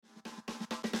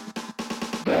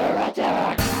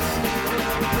epidemic!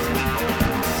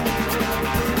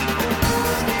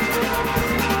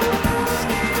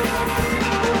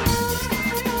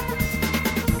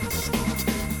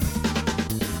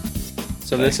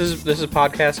 So this is a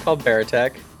podcast called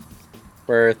Baratech,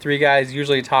 where three guys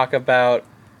usually talk about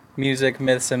music,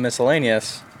 myths, and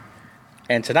miscellaneous.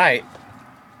 And tonight,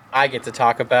 I get to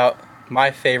talk about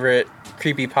my favorite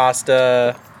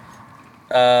creepypasta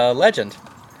legend.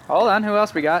 Hold on, who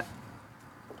else we got?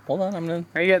 Hold on,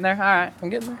 Are you getting there? All right. I'm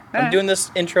getting there. All I'm right. doing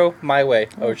this intro my way,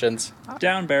 Oceans.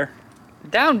 Down, bear.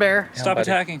 Down bear. Stop buddy.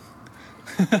 attacking.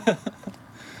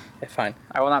 Okay, fine.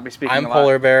 I will not be speaking I'm a lot.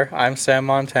 Polar Bear. I'm Sam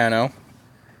Montano.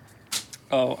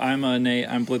 Oh, I'm Nate.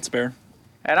 I'm Blitz Bear.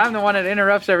 And I'm the one that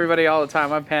interrupts everybody all the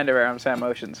time. I'm Panda Bear. I'm Sam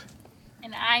Oceans.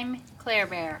 And I'm Claire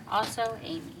Bear, also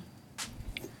Amy.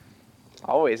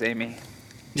 Always Amy.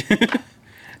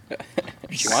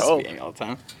 She wants to be Amy all the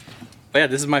time. But yeah,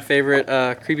 this is my favorite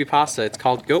creepypasta. It's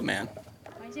called Goatman.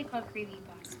 Why is it called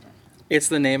creepypasta? It's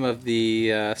the name of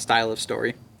the style of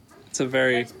story. It's a What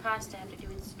very... does pasta have to do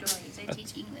with stories? I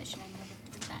teach English and I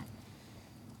never heard that.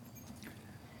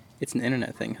 It's an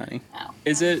internet thing, honey. Oh.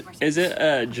 Is that makes it more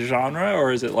sense. a genre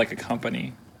or is it like a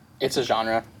company? It's a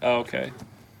genre. Oh, okay.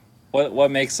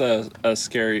 What makes a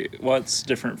scary... What's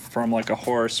different from like a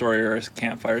horror story or a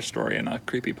campfire story in a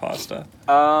creepypasta?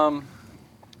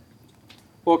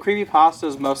 Well,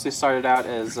 creepypastas mostly started out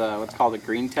as what's called a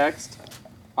green text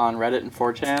on Reddit and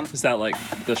 4chan. Is that like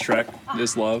the Shrek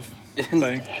is love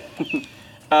thing?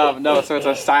 No, so it's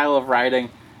a style of writing.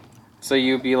 So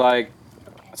you'd be like...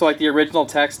 So like the original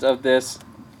text of this,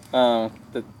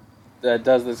 that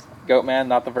does this Goatman,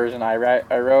 not the version I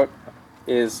wrote,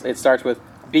 is it starts with,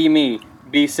 be me,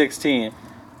 be 16,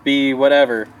 be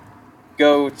whatever,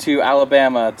 go to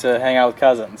Alabama to hang out with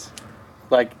cousins.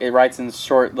 Like, it writes in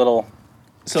short little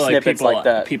So like snippets people, like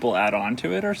that. people add on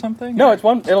to it or something? No,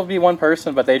 or? it'll be one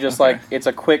person, but they just Okay. like, it's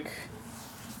a quick,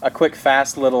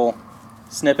 fast little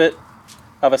snippet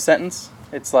of a sentence.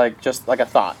 It's like, just like a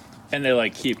thought. And they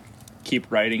like keep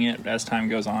writing it as time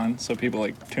goes on, so people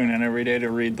like tune in every day to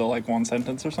read the like one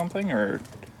sentence or something, or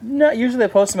No, usually they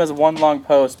post them as one long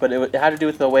post, but it had to do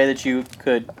with the way that you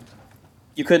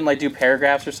couldn't like do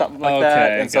paragraphs or something like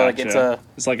that, and so like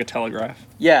it's like a telegraph.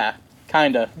 yeah,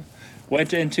 kinda.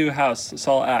 Went into house,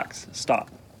 saw axe, stop.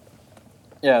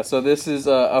 Yeah, so this is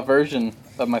a version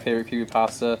of my favorite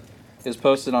creepypasta. Is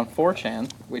posted on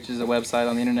 4chan, which is a website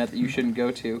on the internet that you shouldn't go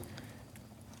to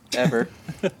ever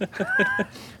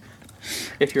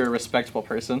if you're a respectable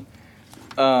person.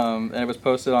 And it was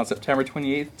posted on September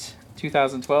 28th,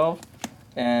 2012,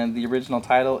 and the original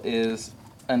title is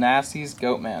Anasi's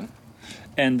Goatman.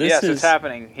 And this Yes, is it's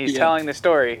happening. He's yeah. telling the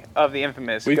story of the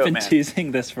infamous We've been Goatman.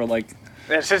 teasing this for like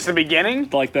Since the beginning?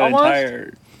 the Almost?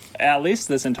 entire, at least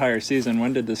this entire season.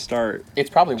 When did this start? It's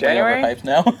probably January? way overhyped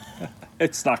now.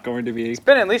 It's not going to be. It's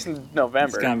been at least in It's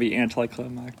November. gonna be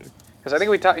anticlimactic. Because I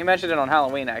think you mentioned it on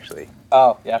Halloween, actually.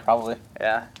 Oh, yeah, probably.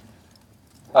 Yeah.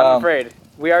 I'm Um, afraid.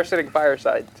 We are sitting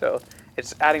fireside, so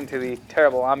it's adding to the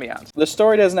terrible ambiance. The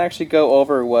story doesn't actually go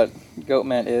over what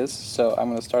Goatman is, so I'm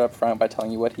going to start up front by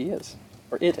telling you what he is,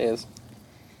 or it is.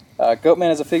 Goatman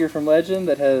is a figure from legend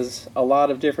that has a lot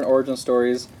of different origin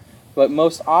stories, but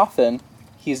most often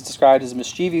he's described as a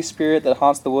mischievous spirit that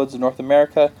haunts the woods of North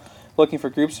America, looking for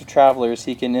groups of travelers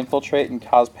he can infiltrate and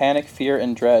cause panic, fear,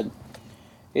 and dread.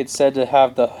 It's said to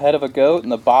have the head of a goat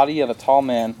and the body of a tall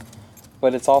man,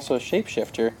 but it's also a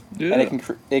shapeshifter, Yeah. and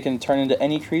it can turn into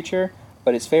any creature,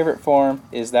 but its favorite form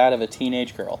is that of a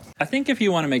teenage girl. I think if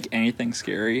you want to make anything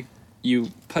scary, you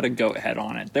put a goat head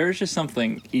on it. There's just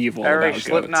something evil Every about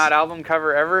Slipknot goats. album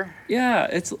cover ever. Yeah,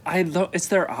 it's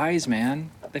their eyes, man.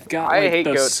 They've got I like hate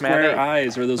those goats, man. square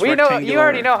eyes or those You rectangular.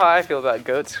 already know how I feel about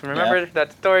goats. Remember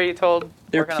that story you told?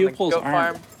 Their working on the pupils goat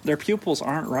aren't. farm? Their pupils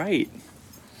aren't right.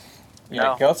 Yeah,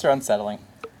 No. goats are unsettling.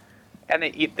 And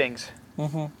they eat things.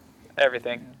 Mm-hmm.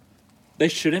 Everything. They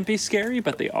shouldn't be scary,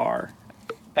 but they are.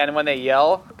 And when they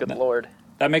yell, good No. lord.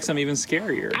 That makes them even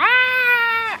scarier.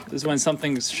 Ah! This is when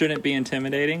something shouldn't be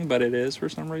intimidating, but it is for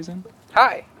some reason.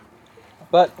 Hi.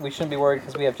 But we shouldn't be worried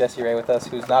because we have Jessie Ray with us,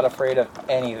 who's not afraid of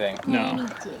anything. No.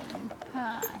 Anything.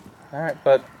 Huh. All right,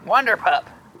 but Wonder Pup.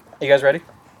 you guys ready?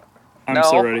 I'm no,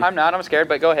 so ready. I'm not. I'm scared,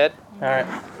 but go ahead. All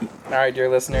right, dear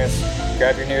listeners,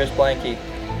 grab your nearest blankie.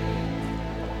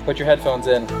 Put your headphones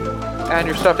in. And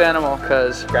your stuffed animal,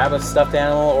 because... Grab a stuffed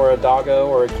animal or a doggo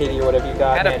or a kitty or whatever you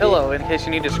got. And a handy. pillow in case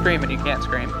you need to scream and you can't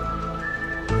scream.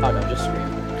 Oh no, just scream.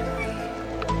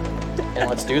 And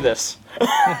let's do this.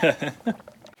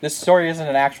 This story isn't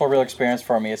an actual real experience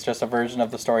for me. It's just a version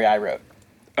of the story I wrote.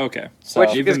 Okay. So,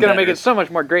 Which Even is going to make better. it so much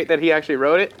more great that he actually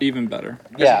wrote it. Even better.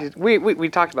 yeah. We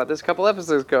talked about this a couple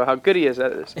episodes ago, how good he is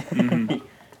at this.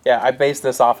 Yeah, I based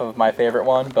this off of my favorite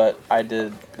one, but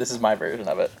this is my version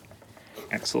of it.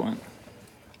 Excellent.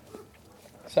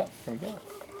 So, here we go.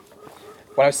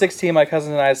 When I was 16, my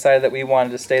cousin and I decided that we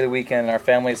wanted to stay the weekend in our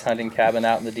family's hunting cabin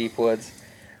out in the deep woods.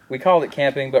 We called it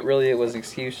camping, but really it was an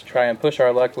excuse to try and push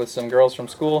our luck with some girls from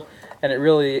school, and it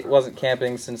really wasn't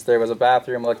camping since there was a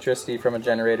bathroom, electricity from a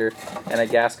generator, and a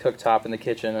gas cooktop in the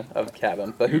kitchen of the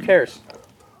cabin. But who cares?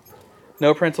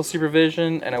 No parental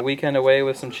supervision and a weekend away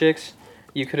with some chicks.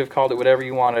 You could have called it whatever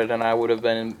you wanted, and I would have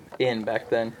been in back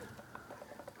then.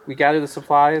 We gathered the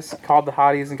supplies, called the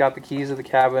hotties, and got the keys to the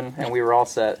cabin, and we were all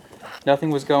set.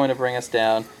 Nothing was going to bring us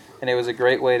down, and it was a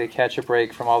great way to catch a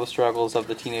break from all the struggles of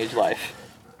the teenage life.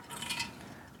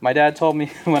 My dad told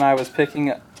me when I was packing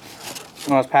up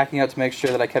to make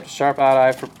sure that I kept a sharp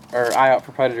eye out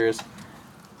for predators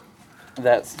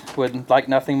that would like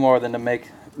nothing more than to make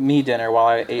me dinner while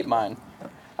I ate mine.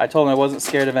 I told him I wasn't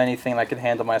scared of anything and I could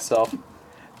handle myself.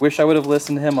 Wish I would have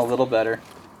listened to him a little better.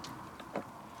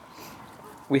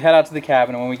 We head out to the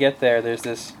cabin, and when we get there, there's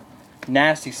this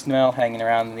nasty smell hanging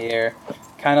around in the air,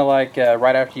 kind of like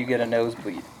right after you get a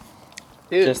nosebleed.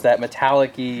 Ew. Just that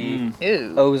metallic-y,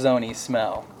 Ew. ozone-y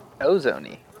smell.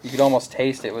 Ozone-y. You could almost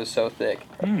taste it. It was so thick.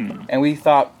 Hmm. And we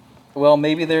thought, well,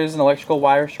 maybe there's an electrical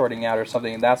wire shorting out or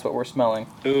something, and that's what we're smelling.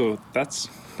 Ooh, that's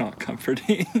not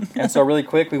comforting. And so really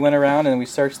quick, we went around and we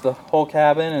searched the whole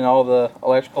cabin and all the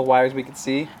electrical wires we could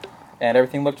see, and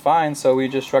everything looked fine, so we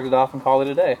just shrugged it off and called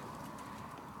it a day.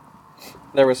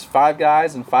 There was 5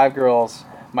 guys and 5 girls.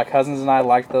 My cousins and I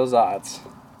liked those odds.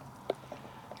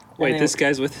 Wait, Anyway, this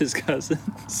guy's with his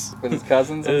cousins? with his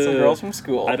cousins and some girls from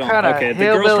school. I don't. Kinda Okay, the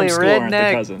girls hillbilly from school aren't the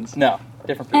redneck. cousins. No,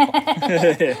 different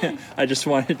people. I just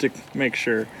wanted to make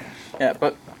sure. Yeah,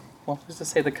 but, well, who's to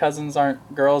say the cousins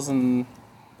aren't girls and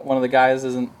one of the guys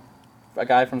isn't a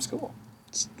guy from school?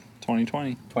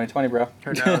 2020. 2020, bro.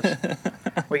 Who knows?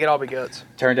 We could all be goats.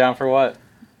 Turned down for what?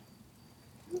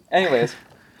 Anyways,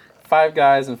 5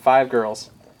 guys and 5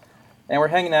 girls. And we're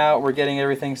hanging out, we're getting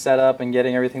everything set up and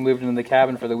getting everything moved into the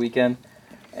cabin for the weekend.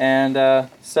 And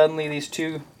suddenly these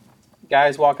 2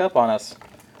 guys walk up on us.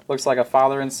 Looks like a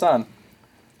father and son.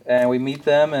 And we meet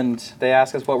them and they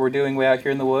ask us what we're doing way out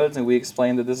here in the woods, and we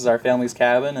explain that this is our family's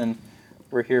cabin and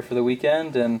we're here for the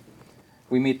weekend. And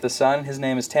we meet the son, his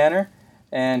name is Tanner,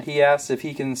 and he asks if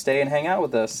he can stay and hang out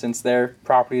with us since their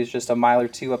property is just a mile or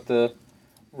 2 up the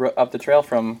trail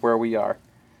from where we are.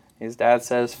 His dad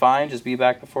says, fine, just be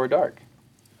back before dark.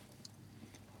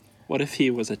 What if he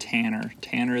was a tanner?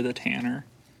 Tanner the Tanner?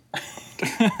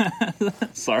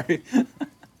 Sorry.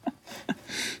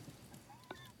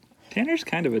 Tanner's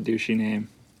kind of a douchey name.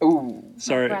 Ooh,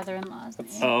 Sorry. Brother-in-law's name.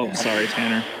 Oh, sorry,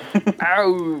 Tanner.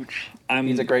 Ouch.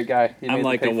 he's a great guy. He made I'm the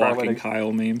like pay a for our walking weddings.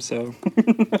 Kyle meme, so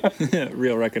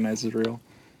real recognizes real.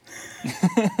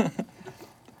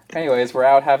 Anyways, we're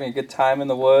out having a good time in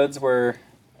the woods. We're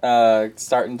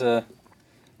starting to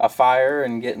a fire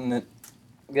and getting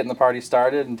the party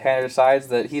started, and Tanner decides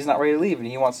that he's not ready to leave and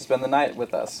he wants to spend the night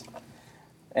with us.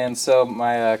 And so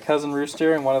my cousin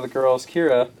Rooster and one of the girls,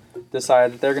 Kira,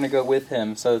 decide that they're going to go with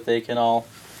him so that they can all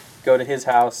go to his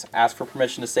house, ask for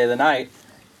permission to stay the night,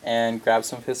 and grab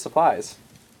some of his supplies.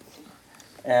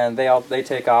 And they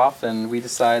take off, and we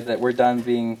decide that we're done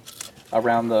being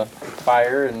around the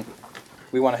fire, and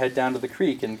we want to head down to the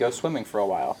creek and go swimming for a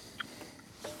while.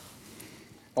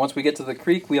 And once we get to the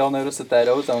creek, we all notice that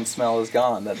ozone smell is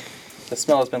gone. That the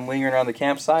smell has been lingering around the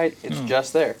campsite. It's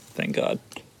just there. Thank God.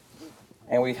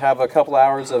 And we have a couple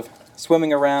hours of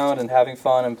swimming around and having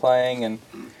fun and playing, and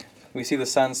we see the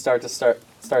sun start to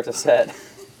set.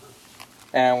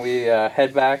 And we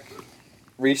head back,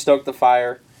 restoke the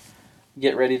fire,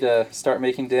 get ready to start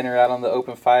making dinner out on the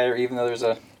open fire, even though there's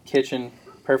a kitchen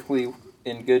perfectly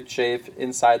in good shape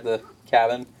inside the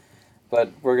cabin.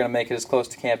 But we're going to make it as close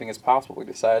to camping as possible, we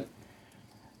decide.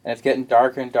 And it's getting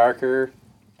darker and darker,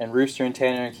 and Rooster and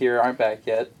Tanner and Kira aren't back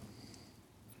yet.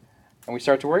 And we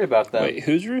start to worry about them. Wait,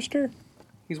 who's Rooster?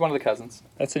 He's one of the cousins.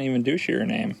 That's an even douchier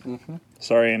name. Mm-hmm.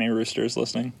 Sorry, any roosters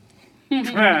listening. If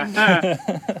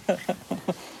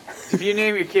you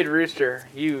name your kid Rooster,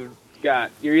 you're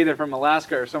either from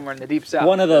Alaska or somewhere in the deep south.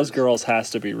 One of those girls has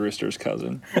to be Rooster's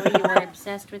cousin. Or you were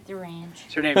obsessed with the ranch.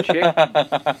 Is her name Chick?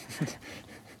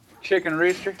 Chicken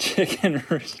Rooster? Chicken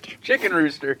Rooster. Chicken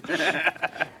Rooster.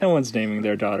 No one's naming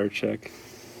their daughter Chick.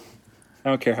 I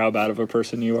don't care how bad of a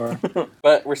person you are.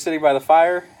 But we're sitting by the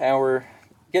fire, and we're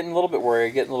getting a little bit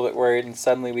worried, and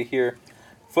suddenly we hear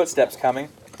footsteps coming.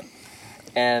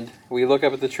 And we look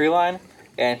up at the tree line,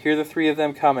 and hear the 3 of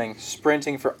them coming,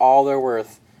 sprinting for all they're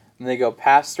worth. And they go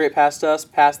straight past us,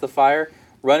 past the fire,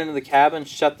 run into the cabin,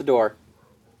 shut the door.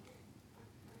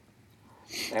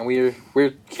 And we're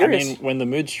curious. I mean, when the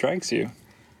mood strikes you.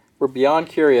 We're beyond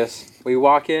curious. We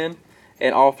walk in,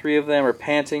 and all three of them are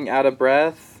panting, out of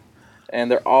breath,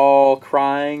 and they're all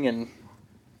crying and...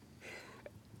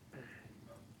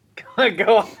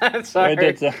 Go on, sorry.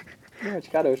 Yeah, it's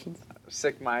got oceans.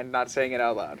 Sick mind, not saying it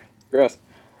out loud. Gross.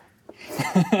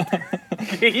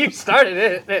 You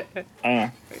started it.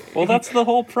 Well, that's the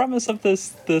whole premise of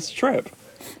this trip.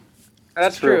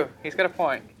 That's true. He's got a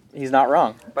point. He's not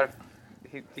wrong. But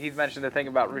he mentioned the thing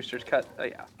about Rooster's cut.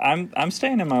 Yeah. I'm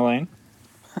staying in my lane.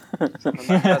 Some of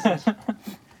my cousins.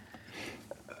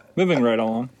 Moving right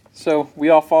along. So we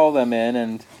all follow them in,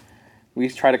 and we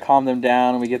try to calm them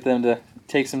down, and we get them to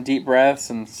take some deep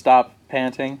breaths and stop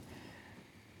panting.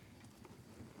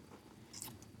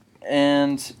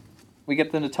 And we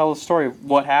get them to tell the story of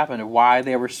what happened, why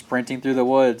they were sprinting through the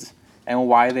woods, and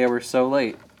why they were so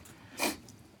late.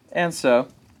 And so,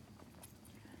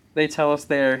 they tell us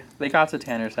they got to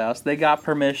Tanner's house. They got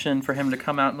permission for him to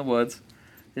come out in the woods.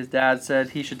 His dad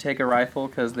said he should take a rifle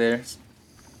because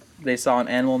they saw an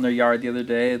animal in their yard the other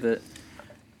day that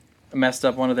messed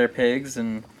up one of their pigs,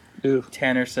 and Ew.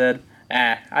 Tanner said,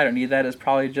 I don't need that. It's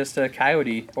probably just a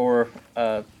coyote or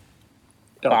a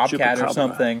bobcat or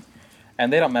something.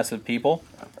 And they don't mess with people.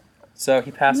 So he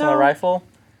passed on the rifle,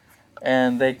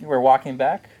 and they were walking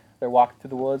back. They're walking through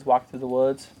the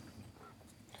woods,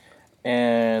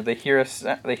 and they hear a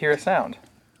sound.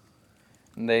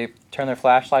 And they turn their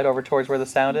flashlight over towards where the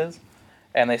sound is,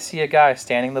 and they see a guy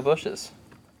standing in the bushes.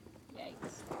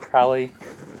 Yikes. Probably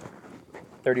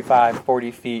 35,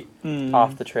 40 feet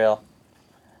off the trail.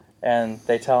 And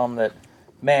they tell him that,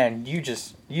 man, you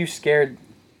scared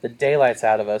the daylights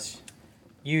out of us.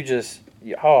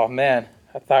 Oh man,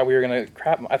 I thought I was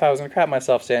gonna crap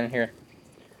myself standing here.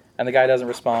 And the guy doesn't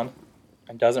respond.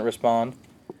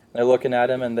 They're looking at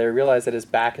him, and they realize that his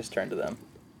back is turned to them.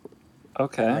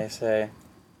 Okay. And they say,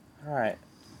 all right.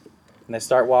 And they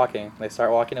start walking. They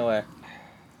start walking away.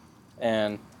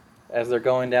 And as they're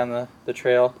going down the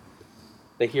trail,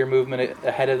 they hear movement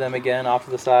ahead of them again, off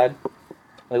to the side.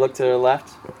 They look to their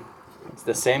left. It's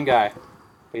the same guy.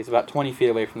 But he's about 20 feet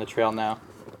away from the trail now,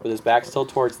 with his back still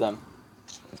towards them.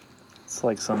 It's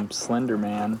like some Slender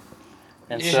Man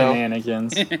And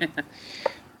shenanigans.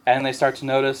 And they start to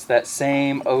notice that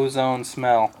same ozone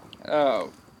smell,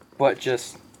 Oh. but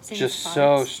just Same so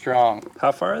spots. strong.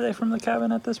 How far are they from the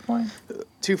cabin at this point?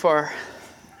 Too far.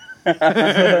 They're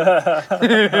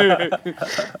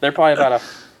probably about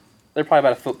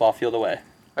a football field away.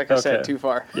 Like I said, Okay. too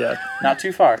far. Yeah. Not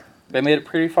too far. They made it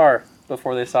pretty far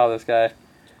before they saw this guy.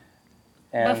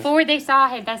 And, Before they saw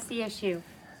him, that's the issue.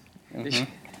 Mhm.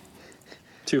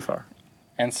 Too far.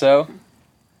 And so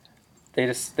they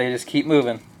just keep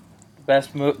moving.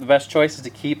 The best choice is to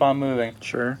keep on moving.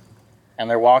 Sure. And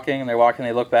they're walking,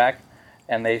 they look back,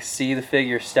 and they see the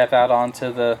figure step out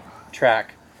onto the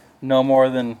track, no more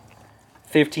than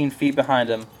 15 feet behind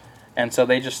him. And so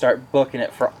they just start booking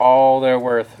it for all they're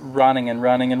worth, running and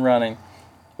running and running,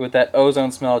 with that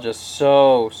ozone smell just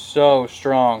so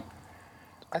strong.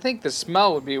 I think the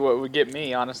smell would be what would get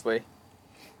me, honestly.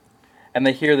 And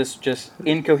they hear this just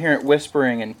incoherent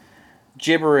whispering and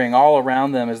gibbering all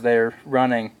around them as they're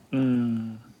running.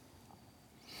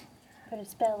 Put a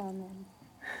spell on them.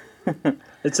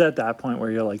 It's at that point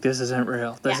where you're like, this isn't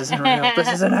real. This isn't real.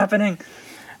 This isn't happening.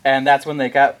 And that's when they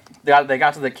got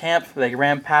to the camp. They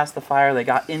ran past the fire. They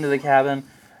got into the cabin,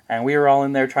 and we were all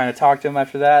in there trying to talk to them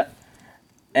after that.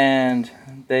 And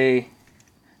they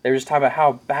were just talking about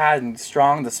how bad and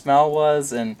strong the smell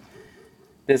was, and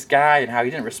this guy, and how he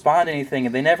didn't respond to anything,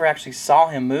 and they never actually saw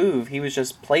him move. He was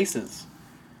just places,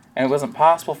 and it wasn't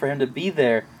possible for him to be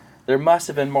there. There must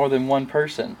have been more than one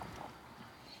person.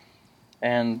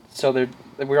 And so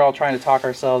we're all trying to talk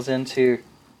ourselves into,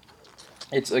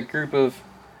 it's a group of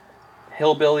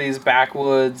hillbillies,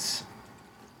 backwoods,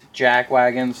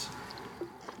 jackwagons,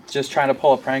 just trying to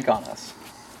pull a prank on us.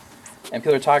 And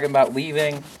people are talking about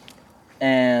leaving,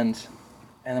 and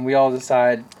then we all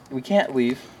decide we can't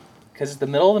leave because it's the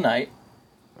middle of the night,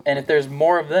 and if there's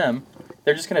more of them,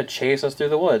 they're just going to chase us through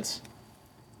the woods.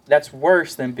 That's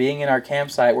worse than being in our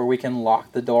campsite where we can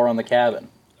lock the door on the cabin.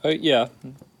 Yeah.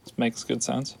 This makes good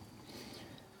sense.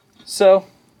 So,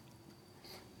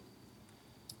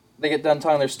 they get done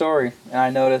telling their story, and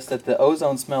I noticed that the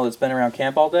ozone smell that's been around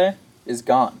camp all day is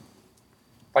gone.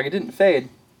 Like, it didn't fade,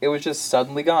 it was just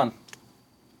suddenly gone.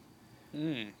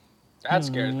 That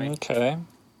scares me. Okay.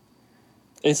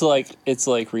 It's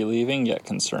like relieving yet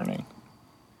concerning.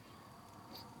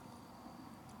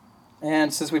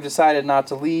 And since we've decided not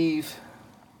to leave,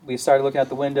 we started looking at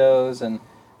the windows, and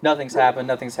nothing's happened.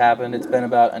 It's been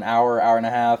about an hour, hour and a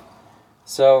half.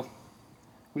 So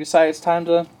we decided it's time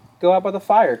to go out by the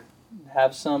fire,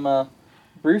 have some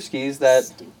brewskis that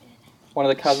Stupid. one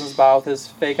of the cousins bought with his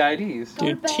fake IDs. Go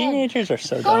to Dude, bed. teenagers are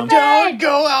so Go to dumb. bed. Don't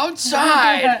go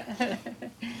outside.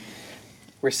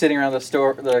 We're sitting around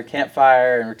the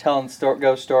campfire, and we're telling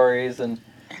ghost stories and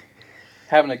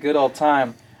having a good old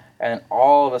time. And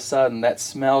all of a sudden, that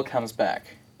smell comes back.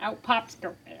 Out pops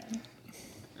Goatman.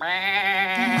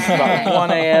 It's about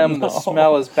 1 a.m. The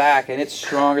smell is back, and it's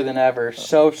stronger than ever.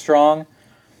 So strong,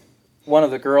 one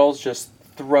of the girls just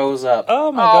throws up.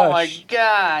 Oh my Oh gosh. my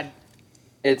god.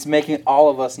 It's making all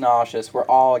of us nauseous. We're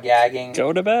all gagging.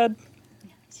 Go to bed.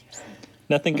 Seriously.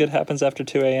 Nothing good happens after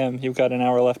 2 a.m. You've got an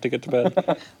hour left to get to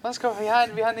bed. Let's go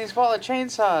behind these wall of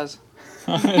chainsaws.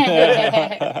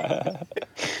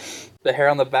 The hair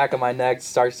on the back of my neck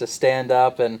starts to stand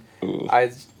up, and Ooh,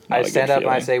 I not a stand good up and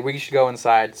I feeling. say, we should go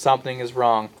inside. Something is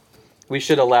wrong. We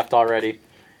should have left already.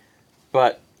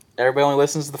 But everybody only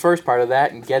listens to the first part of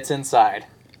that and gets inside.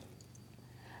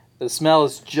 The smell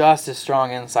is just as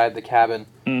strong inside the cabin.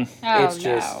 Oh, It's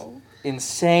just no.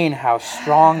 insane how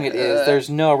strong it is.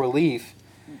 There's no relief.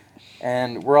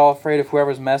 And we're all afraid if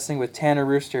whoever's messing with Tanner,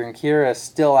 Rooster, and Kira is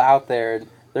still out there,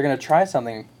 they're going to try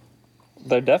something.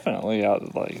 They're definitely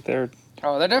out. Like they're.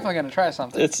 Oh, they're definitely gonna try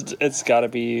something. It's got to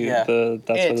be Yeah. That's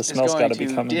where the smell's got to be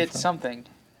coming Did from. something.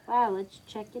 Wow, let's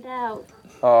check it out.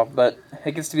 Oh, but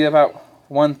it gets to be about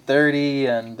 1:30,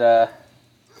 and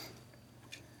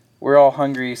we're all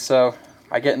hungry, so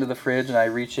I get into the fridge and I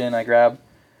reach in, I grab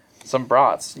some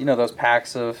brats. You know those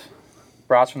packs of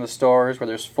brats from the stores where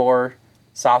there's 4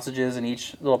 sausages in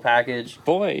each little package.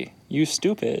 Boy, you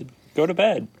stupid. Go to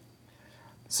bed.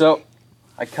 So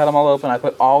I cut them all open. I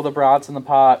put all the brats in the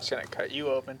pot. It's gonna cut you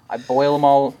open. I boil them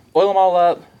all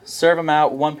up, serve them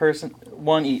out,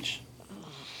 one each.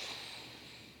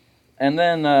 And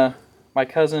then my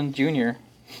cousin Junior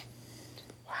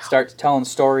starts telling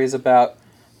stories about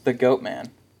the Goatman.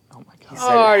 Oh my He god. said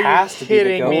Are it you has to be the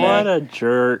kidding me? Goatman. What a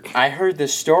jerk. I heard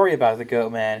this story about the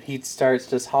Goatman. He starts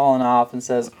just hauling off and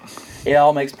says, it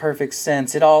all makes perfect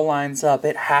sense. It all lines up.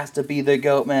 It has to be the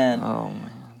Goatman. Oh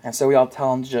man. And so we all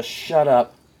tell him to just shut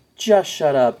up. Just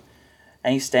shut up.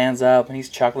 And he stands up and he's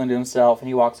chuckling to himself and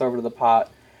he walks over to the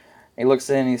pot. He looks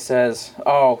in and he says,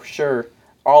 oh, sure,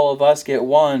 all of us get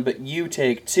 1, but you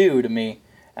take 2 to me.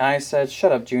 And I said,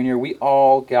 shut up, Junior. We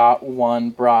all got 1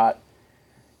 brat.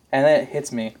 And then it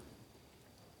hits me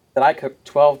that I cooked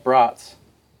 12 brats.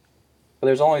 But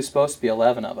there's only supposed to be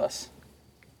 11 of us.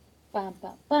 Bum,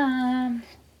 bum, bum.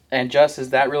 And just as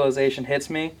that realization hits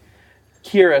me,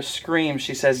 Kira screams.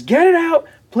 She says, get it out!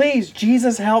 Please,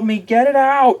 Jesus, help me, get it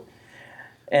out!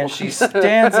 And she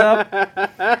stands up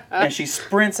and she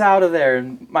sprints out of there.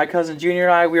 And my cousin Junior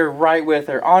and I, we were right with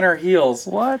her, on her heels.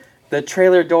 What? The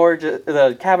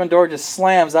the cabin door just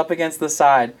slams up against the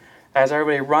side as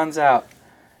everybody runs out.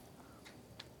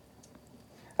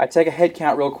 I take a head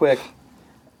count real quick.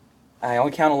 I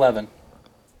only count 11.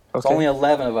 It's Okay. only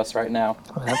 11 of us right now.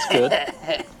 Oh, that's good.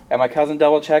 And my cousin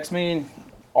double checks me, and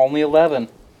only 11.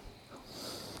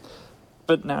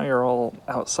 But now you're all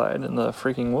outside in the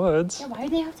freaking woods. Yeah, why are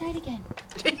they outside again?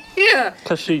 Yeah.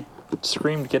 Because she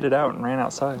screamed, get it out, and ran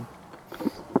outside.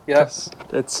 Yes,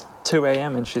 It's 2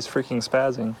 a.m. and she's freaking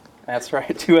spazzing. that's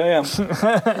right, 2 a.m. 2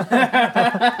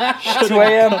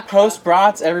 a.m. post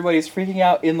brats, everybody's freaking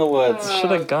out in the woods.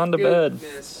 Should have gone to bed.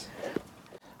 Goodness.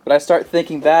 But I start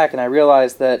thinking back, and I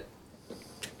realize that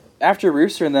after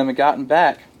Rooster and them had gotten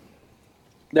back,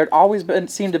 there'd always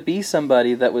seemed to be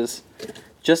somebody that was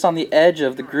just on the edge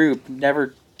of the group,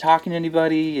 never talking to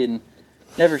anybody and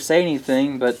never say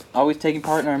anything, but always taking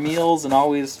part in our meals and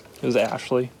always It was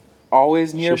Ashley.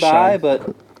 always nearby. shy.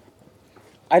 But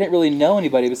I didn't really know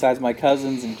anybody besides my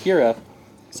cousins and Kira,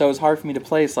 so it was hard for me to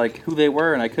place like who they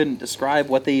were, and I couldn't describe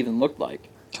what they even looked like.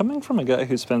 Coming from a guy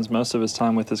who spends most of his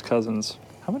time with his cousins,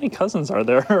 how many cousins are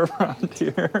there around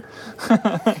here?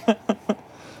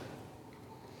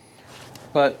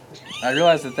 But I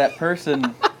realized that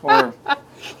person, or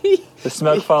The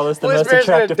smoke follows the most Whisper's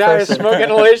gonna attractive die of person. smoke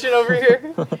inhalation over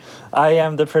here. I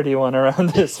am the pretty one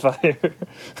around this fire.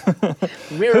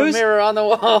 Mirror, Who's- mirror on the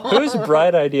wall. Whose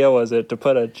bright idea was it to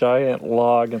put a giant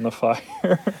log in the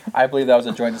fire? I believe that was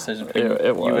a joint decision between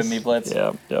It was. you and me, Blitz.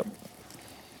 Yep.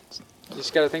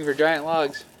 Just got a thing for giant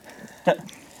logs.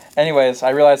 Anyways, I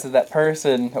realized that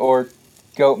person, or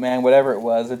Goatman, whatever it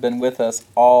was, had been with us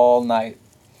all night.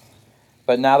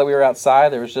 But now that we were outside,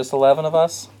 there was just 11 of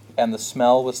us, and the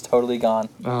smell was totally gone.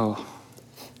 Oh.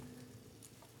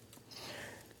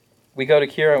 We go to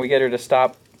Kira and we get her to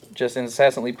stop just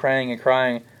incessantly praying and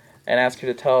crying, and ask her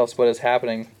to tell us what is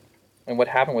happening and what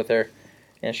happened with her.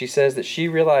 And she says that she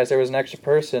realized there was an extra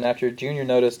person after Junior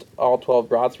noticed all 12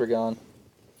 broths were gone.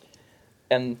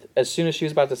 And as soon as she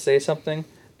was about to say something,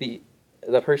 the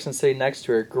person sitting next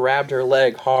to her grabbed her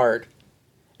leg hard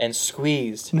and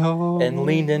squeezed and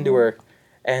leaned into her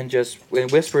and just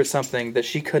whispered something that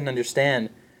she couldn't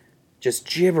understand, just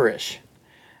gibberish.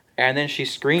 And then she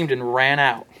screamed and ran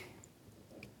out.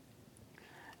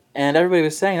 And everybody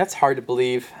was saying, that's hard to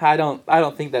believe. I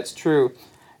don't think that's true.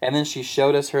 And then she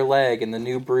showed us her leg and the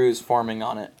new bruise forming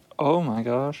on it. Oh my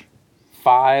gosh.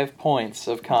 5 points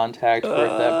of contact where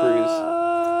that bruise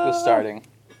was starting.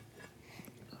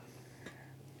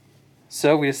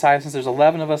 So we decided, since there's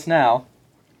 11 of us now,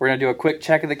 we're going to do a quick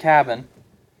check of the cabin.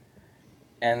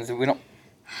 And we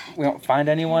don't find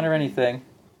anyone or anything.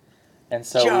 And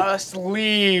so Just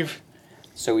leave.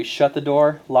 So we shut the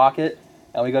door, lock it,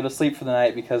 and we go to sleep for the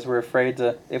night because we're afraid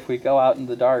to, if we go out in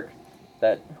the dark,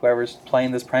 that whoever's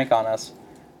playing this prank on us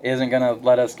isn't going to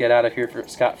let us get out of here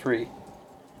scot-free.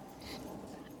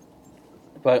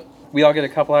 But we all get a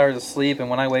couple hours of sleep, and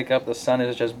when I wake up, the sun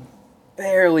is just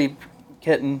barely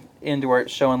getting into where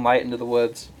it's showing light into the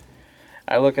woods.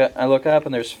 I look up,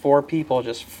 and there's 4 people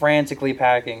just frantically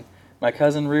packing. My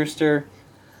cousin Rooster,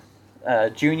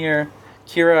 Junior,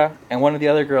 Kira, and one of the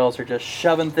other girls are just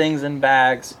shoving things in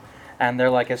bags. And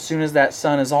they're like, as soon as that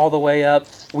sun is all the way up,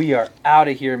 we are out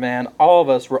of here, man. All of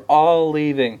us, we're all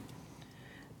leaving.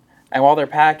 And while they're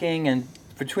packing, and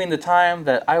between the time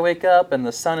that I wake up and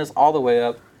the sun is all the way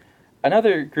up,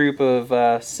 another group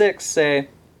of 6 say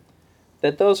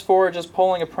that those 4 are just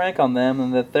pulling a prank on them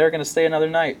and that they're going to stay another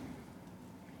night.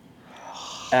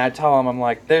 And I tell them, I'm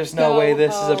like, there's no way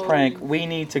this is a prank. We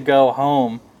need to go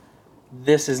home.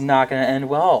 This is not going to end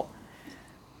well.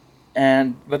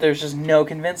 But there's just no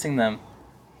convincing them.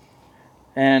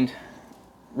 And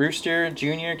Rooster,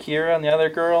 Junior, Kira, and the other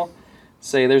girl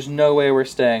say there's no way we're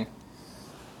staying.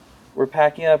 We're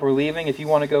packing up, we're leaving. If you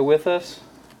want to go with us,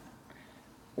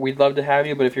 we'd love to have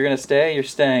you, but if you're going to stay, you're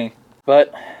staying.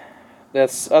 But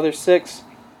that's other 6,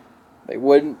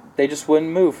 they just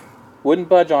wouldn't move. Wouldn't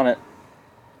budge on it.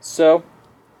 So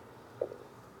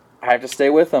I have to stay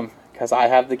with them because I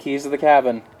have the keys to the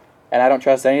cabin. And I don't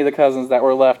trust any of the cousins that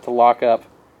were left to lock up.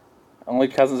 Only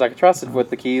cousins I trusted with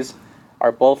the keys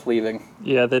are both leaving.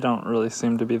 Yeah, they don't really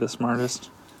seem to be the smartest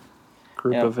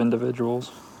group Yep. of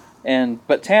individuals.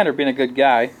 But Tanner, being a good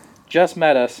guy, just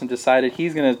met us and decided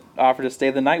he's going to offer to stay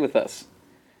the night with us.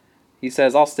 He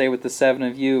says, I'll stay with the 7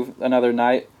 of you another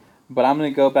night, but I'm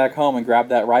going to go back home and grab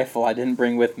that rifle I didn't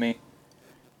bring with me.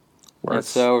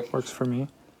 Works for me.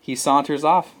 He saunters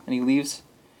off, and he leaves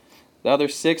the other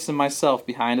 6 and myself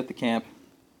behind at the camp.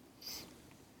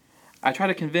 I try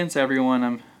to convince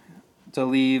everyone to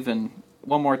leave and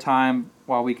one more time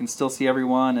while we can still see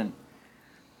everyone, and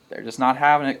they're just not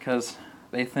having it because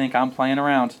they think I'm playing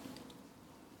around.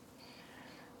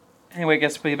 Anyway, it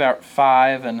gets to be about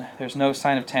 5, and there's no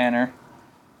sign of Tanner.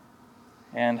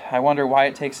 And I wonder why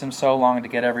it takes him so long to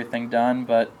get everything done,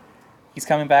 but he's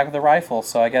coming back with a rifle,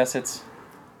 so I guess it's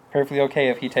perfectly okay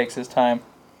if he takes his time.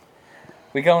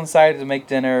 We go inside to make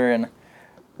dinner, and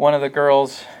one of the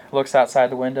girls looks outside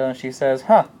the window, and she says,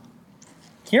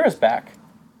 Kira's back.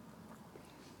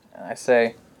 And I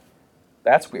say,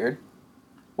 that's weird.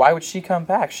 Why would she come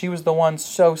back? She was the one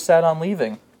so set on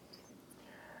leaving.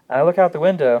 And I look out the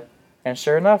window, and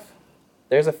sure enough,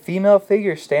 there's a female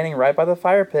figure standing right by the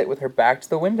fire pit with her back to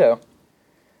the window.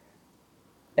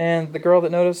 And the girl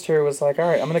that noticed her was like, all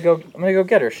right, I'm gonna go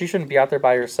get her. She shouldn't be out there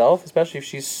by herself, especially if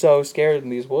she's so scared in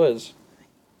these woods.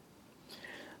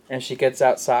 And she gets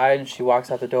outside, and she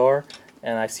walks out the door,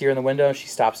 and I see her in the window, and she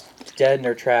stops dead in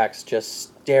her tracks,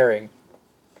 just staring.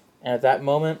 And at that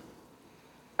moment,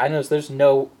 I notice there's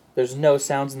no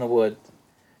sounds in the wood,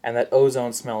 and that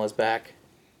ozone smell is back.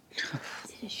 Is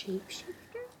it a shapeshifter?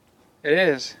 It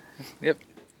is. Yep.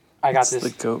 I got It's this the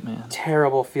Goatman.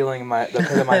 terrible feeling in the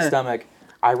pit of my stomach.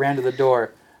 I ran to the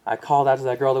door. I called out to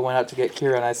that girl that went out to get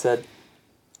Kira, and I said,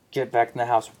 get back in the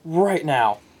house right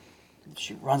now.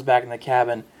 She runs back in the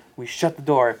cabin. We shut the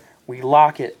door. We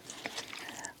lock it.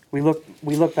 We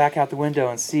look back out the window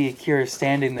and see Kira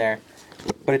standing there.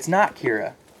 But it's not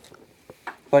Kira.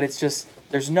 But it's just,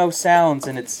 there's no sounds,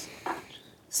 and it's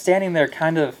standing there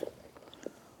kind of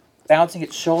bouncing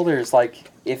its shoulders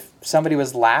like if somebody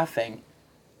was laughing.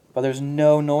 But there's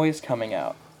no noise coming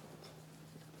out.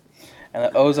 And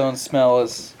the ozone smell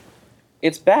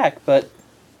it's back, but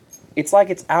it's like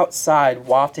it's outside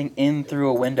wafting in through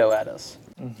a window at us.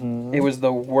 Mm-hmm. It was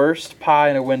the worst pie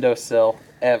in a windowsill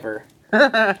ever.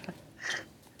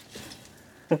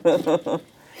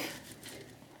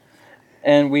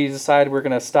 And we decided we're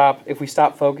going to stop. If we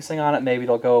stop focusing on it, maybe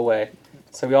it'll go away.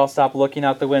 So we all stopped looking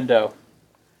out the window.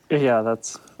 Yeah,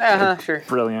 that's Sure.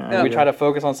 brilliant. Yeah. We idea. try to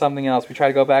focus on something else. We try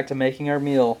to go back to making our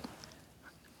meal.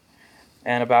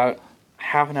 And about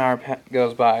half an hour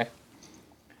goes by.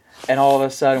 And all of a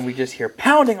sudden, we just hear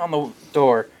pounding on the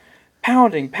door.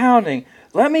 Pounding, pounding.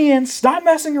 Let me in. Stop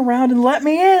messing around and let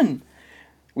me in.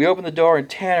 We open the door and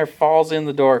Tanner falls in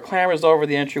the door, clambers over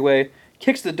the entryway,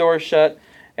 kicks the door shut,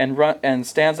 and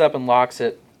stands up and locks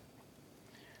it.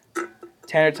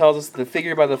 Tanner tells us the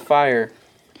figure by the fire.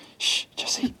 Shh,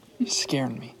 Jesse, you're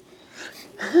scaring me.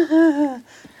 Yeah,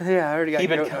 I already got He'd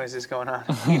been goat co- noises going on.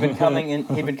 He'd been coming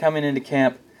into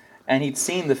camp, and he'd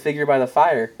seen the figure by the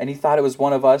fire, and he thought it was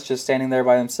one of us just standing there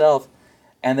by himself.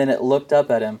 And then it looked up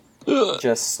at him,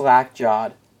 just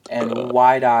slack-jawed and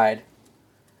wide-eyed,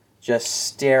 just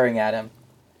staring at him.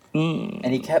 And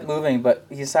he kept moving, but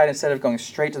he decided instead of going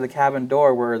straight to the cabin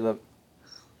door where the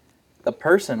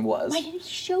person was, Why didn't you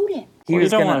shoot him? he You was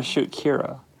don't gonna want to shoot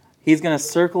Kira he's gonna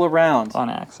circle around, on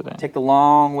accident. take the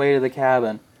long way to the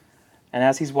cabin. And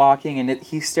as he's walking, and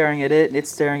he's staring at it, and it's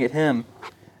staring at him,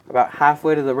 about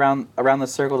halfway to Ah! around the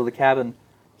circle to the cabin,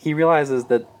 he realizes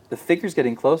that the figure's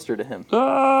getting closer to him.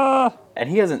 And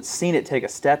he hasn't seen it take a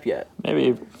step yet.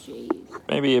 Maybe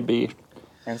it'd be.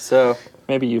 And so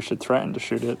Maybe you should threaten to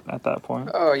shoot it at that point.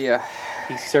 Oh, yeah.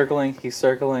 he's circling,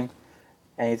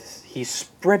 and he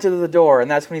sprinted to the door, and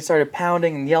that's when he started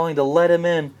pounding and yelling to let him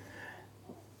in.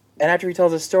 And after he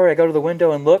tells his story, I go to the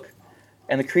window and look,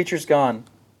 and the creature's gone.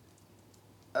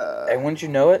 And wouldn't you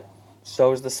know it,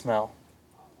 so is the smell.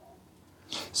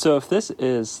 So if this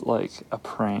is like a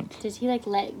prank, Does he like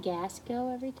let gas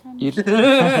go every time? you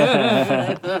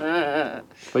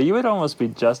but you would almost be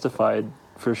justified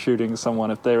for shooting someone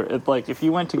if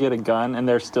you went to get a gun and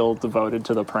they're still devoted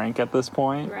to the prank at this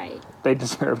point. Right. They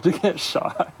deserve to get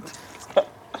shot.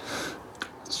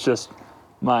 It's just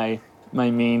my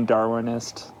mean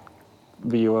Darwinist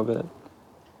view of it.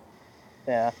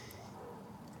 Yeah.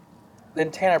 Then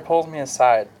Tanner pulls me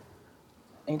aside,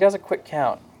 and he does a quick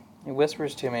count. He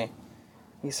whispers to me.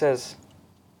 He says,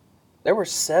 "There were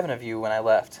 7 of you when I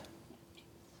left."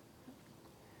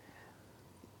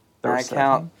 There were And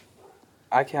 7?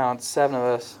 I count 7 of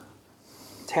us,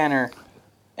 Tanner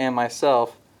and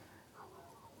myself.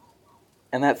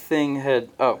 And that thing had...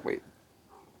 Oh, wait.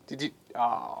 Did you?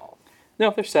 Oh.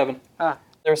 No, there's 7. Ah.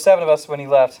 There were 7 of us when he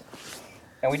left.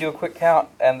 And we do a quick count,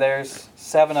 and there's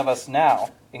 7 of us now,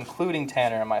 including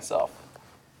Tanner and myself.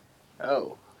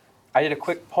 Oh. I did a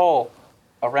quick poll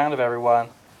around of everyone,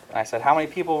 and I said, how many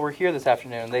people were here this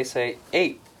afternoon? And they say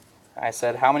 8. I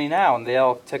said, how many now? And they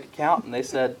all took a count, and they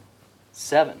said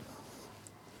 7.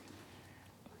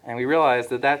 And we realized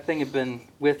that thing had been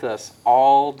with us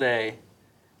all day.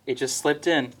 It just slipped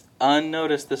in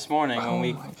unnoticed this morning Oh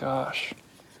my gosh.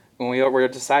 when we were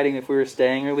deciding if we were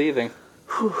staying or leaving.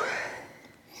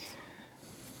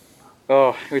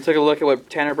 Oh, we took a look at what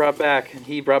Tanner brought back.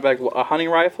 He brought back a hunting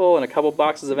rifle and a couple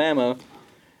boxes of ammo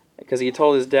because he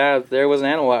told his dad there was an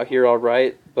animal out here all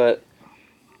right, but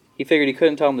he figured he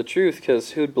couldn't tell him the truth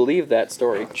because who'd believe that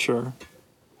story? Sure.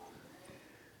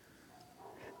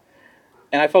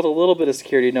 And I felt a little bit of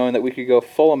security knowing that we could go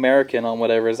full American on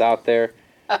whatever is out there.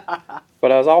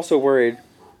 But I was also worried,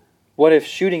 what if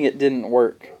shooting it didn't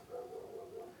work?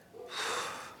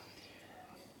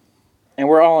 And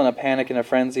we're all in a panic and a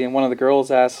frenzy, and one of the girls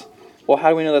asks, well, how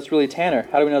do we know that's really Tanner?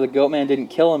 How do we know the Goatman didn't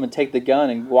kill him and take the gun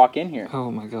and walk in here?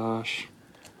 Oh my gosh.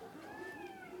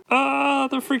 Ah,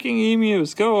 the freaking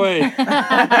emus! Go away!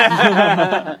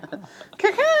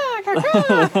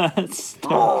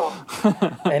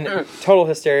 And total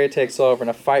hysteria takes over, and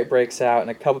a fight breaks out, and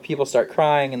a couple people start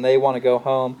crying, and they want to go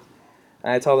home.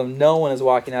 And I tell them no one is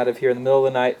walking out of here in the middle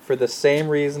of the night for the same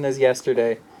reason as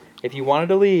yesterday. If you wanted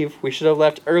to leave, we should have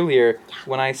left earlier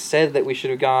when I said that we should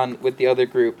have gone with the other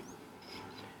group.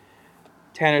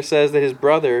 Tanner says that his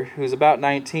brother, who's about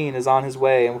 19, is on his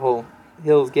way, and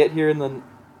he'll get here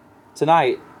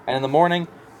tonight, and in the morning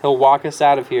he'll walk us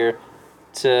out of here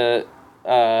to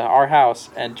our house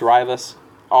and drive us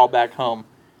all back home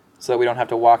so that we don't have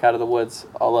to walk out of the woods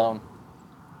alone.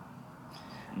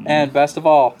 And best of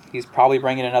all, he's probably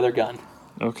bringing another gun.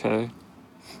 Okay.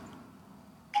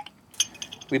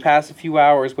 We passed a few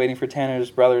hours waiting for Tanner's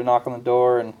brother to knock on the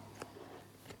door, and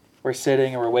we're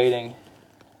sitting and we're waiting.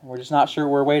 We're just not sure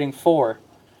what we're waiting for.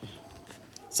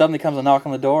 Suddenly comes a knock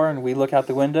on the door, and we look out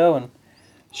the window, and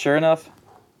sure enough,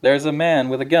 there's a man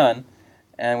with a gun,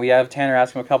 and we have Tanner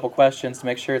ask him a couple questions to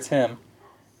make sure it's him.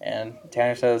 And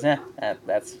Tanner says, yeah,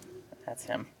 that's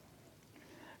him.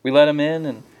 We let him in,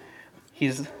 and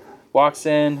he walks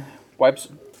in,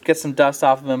 gets some dust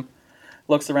off of him,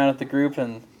 looks around at the group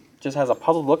and just has a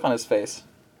puzzled look on his face.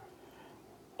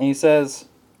 And he says,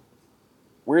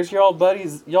 "Where's y'all's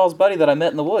buddy that I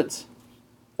met in the woods?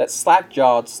 That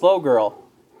slack-jawed, slow girl."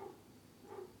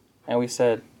 And we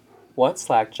said, "What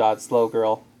slack-jawed, slow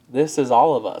girl? This is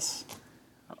all of us."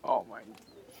 Oh my.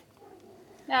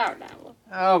 No.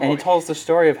 Oh boy. And he told us the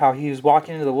story of how he was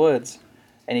walking into the woods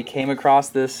and he came across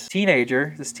this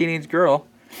teenage girl,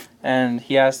 and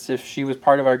he asked if she was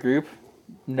part of our group.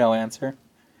 No answer.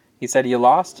 He said, "You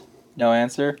lost?" No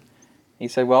answer. He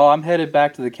said, "Well, I'm headed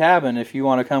back to the cabin if you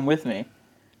want to come with me."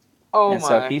 Oh and my.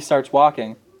 so he starts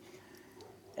walking.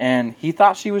 And he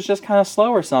thought she was just kind of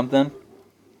slow or something.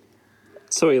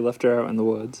 So he left her out in the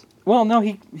woods. Well,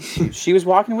 no, she was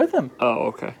walking with him. Oh,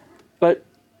 okay. But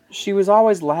she was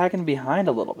always lagging behind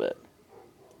a little bit.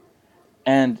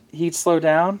 And he'd slow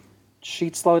down.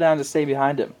 She'd slow down to stay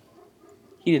behind him.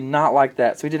 He did not like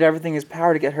that. So he did everything in his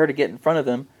power to get her to get in front of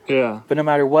him. Yeah. But no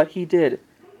matter what he did,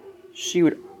 she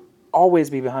would always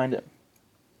be behind him.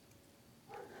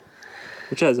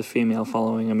 Which, as a female,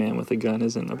 following a man with a gun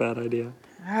isn't a bad idea.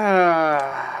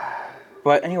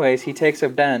 But anyways, he takes a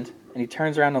bend, and he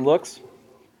turns around and looks,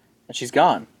 and she's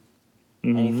gone.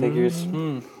 And he figures,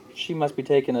 she must be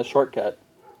taking a shortcut.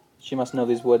 She must know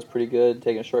these woods pretty good,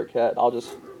 taking a shortcut. I'll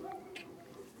just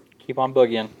keep on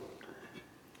boogieing.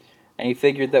 And he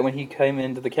figured that when he came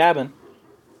into the cabin,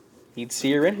 he'd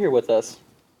see her in here with us.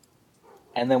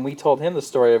 And then we told him the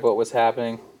story of what was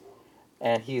happening,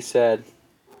 and he said,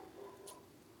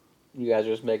 "You guys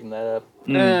are just making that up.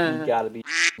 You gotta be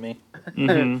me."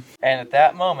 And at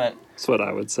that moment, That's what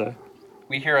I would say.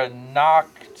 we hear a knock,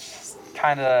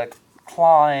 kind of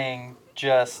clawing,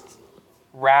 just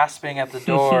rasping at the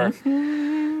door.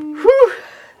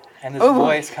 And this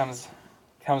voice comes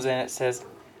in. It says,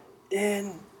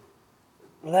 "In,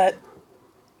 let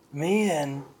me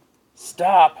in.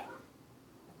 Stop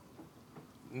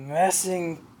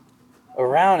messing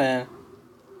around and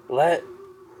let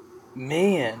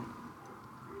me in."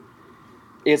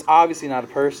 It's obviously not a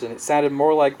person. It sounded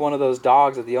more like one of those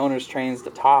dogs that the owners trains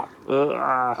to talk.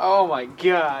 Oh my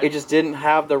god. It just didn't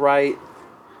have the right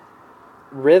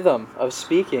rhythm of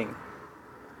speaking.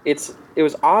 It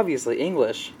was obviously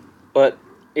English, but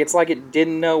it's like it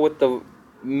didn't know what the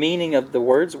meaning of the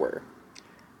words were.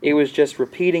 It was just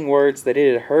repeating words that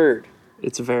it had heard.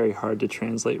 It's very hard to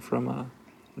translate from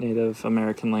Native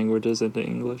American languages into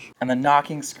English. And the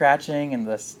knocking, scratching, and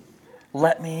this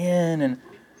 "let me in" and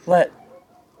let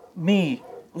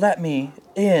me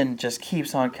in" just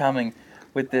keeps on coming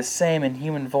with this same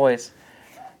inhuman voice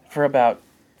for about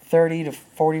 30 to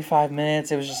 45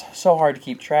 minutes. It was just so hard to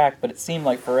keep track, but it seemed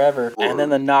like forever. And then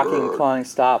the knocking and clawing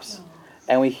stops,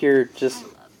 and we hear just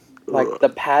like the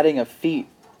padding of feet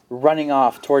running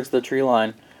off towards the tree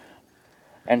line.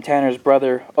 And Tanner's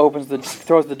brother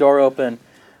throws the door open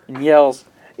and yells,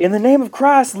 "In the name of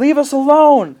Christ, leave us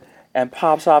alone!" and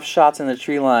pops off shots in the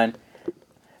tree line.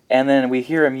 And then we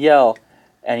hear him yell,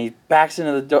 and he backs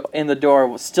into the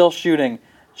door, still shooting,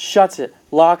 shuts it,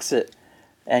 locks it,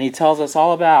 and he tells us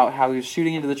all about how he was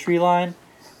shooting into the tree line,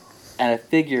 and a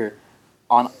figure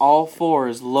on all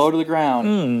fours, low to the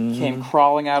ground, came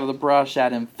crawling out of the brush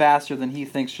at him faster than he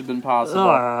thinks should have been possible.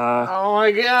 Oh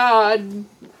my god.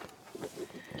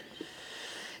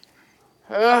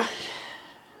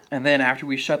 And then after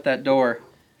we shut that door,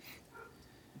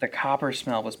 the copper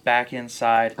smell was back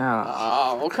inside.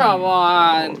 Oh, come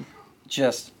on.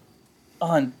 Just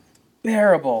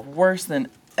unbearable, worse than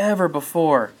ever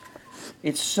before.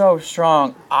 It's so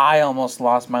strong, I almost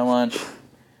lost my lunch.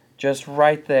 Just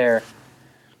right there.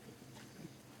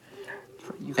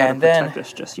 You gotta And then- protect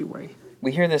us, just you wait.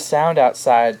 We hear this sound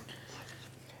outside.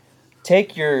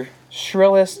 Take your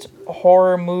shrillest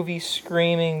horror movie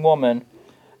screaming woman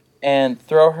and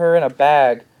throw her in a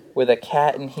bag with a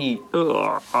cat in heat.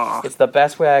 It's the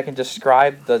best way I can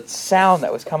describe the sound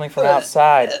that was coming from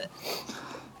outside.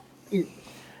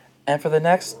 And for the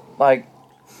next,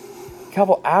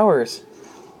 couple hours,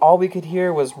 all we could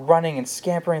hear was running and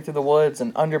scampering through the woods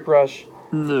and underbrush,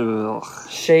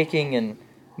 shaking and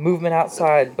movement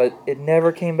outside, but it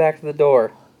never came back to the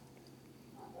door.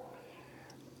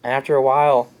 And after a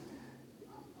while,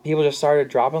 people just started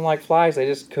dropping like flies. They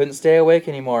just couldn't stay awake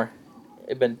anymore.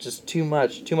 It'd been just too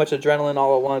much adrenaline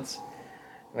all at once.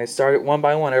 And they started one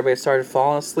by one. Everybody started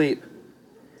falling asleep.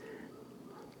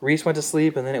 Reese went to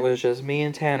sleep, and then it was just me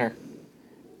and Tanner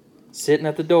sitting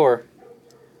at the door,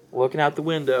 looking out the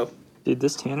window. Dude,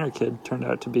 this Tanner kid turned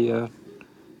out to be a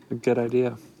good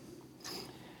idea.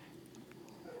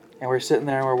 And we're sitting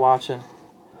there and we're watching.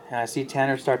 And I see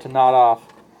Tanner start to nod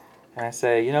off. And I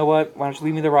say, "You know what? Why don't you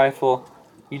leave me the rifle?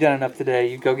 You've done enough today.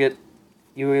 You go get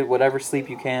You get whatever sleep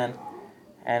you can,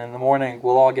 and in the morning,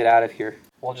 we'll all get out of here.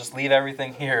 We'll just leave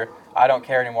everything here. I don't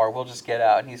care anymore. We'll just get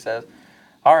out. And he says,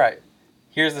 all right,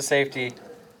 here's the safety.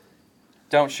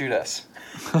 Don't shoot us.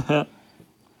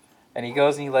 And he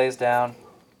goes and he lays down,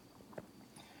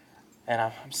 and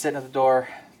I'm sitting at the door,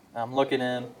 and I'm looking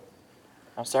in.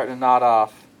 I'm starting to nod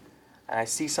off, and I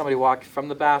see somebody walk from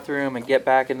the bathroom and get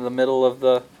back into the middle of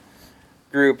the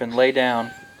group and lay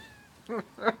down. And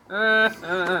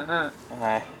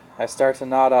I start to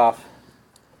nod off,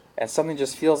 and something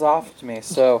just feels off to me.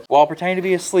 So while pretending to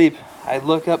be asleep, I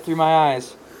look up through my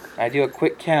eyes, and I do a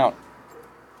quick count.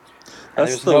 And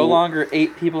there's no longer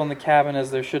 8 people in the cabin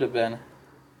as there should have been.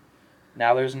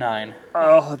 Now there's 9.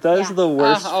 Oh, that is Yeah. the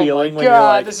worst Oh feeling my when God,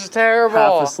 you're like this is terrible.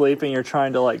 half asleep and you're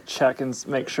trying to like check and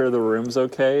make sure the room's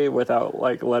okay without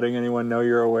like letting anyone know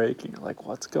you're awake. And you're like,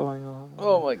 what's going on?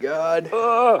 Oh my God.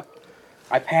 Ugh.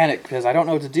 I panic because I don't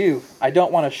know what to do. I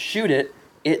don't want to shoot it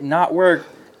not work,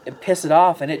 and piss it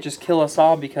off, and it just kill us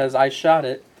all because I shot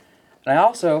it. And I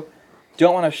also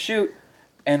don't want to shoot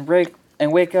and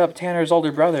wake up Tanner's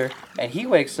older brother, and he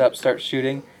wakes up, starts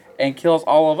shooting, and kills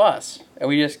all of us. And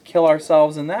we just kill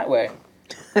ourselves in that way.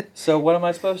 So what am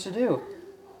I supposed to do?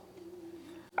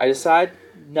 I decide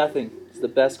nothing is the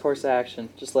best course of action.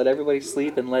 Just let everybody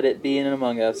sleep and let it be in and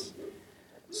among us.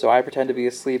 So I pretend to be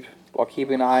asleep while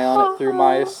keeping an eye on it through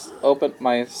my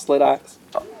slit eyes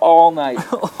all night.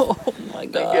 Oh my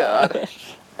god. And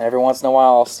every once in a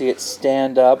while I'll see it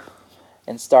stand up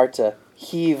and start to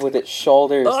heave with its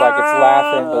shoulders like it's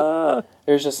laughing, but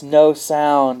there's just no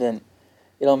sound, and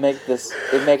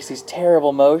it makes these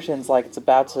terrible motions like it's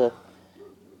about to,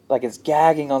 like it's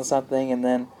gagging on something, and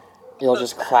then it'll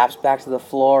just collapse back to the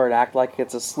floor and act like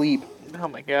it's asleep. Oh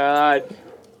my God.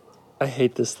 I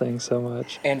hate this thing so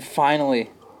much. And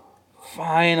finally,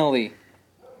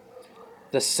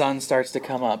 the sun starts to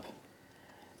come up,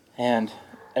 and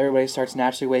everybody starts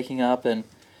naturally waking up, and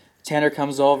Tanner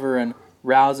comes over and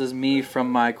rouses me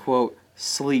from my, quote,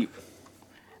 sleep.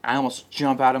 I almost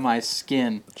jump out of my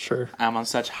skin. Sure. I'm on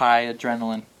such high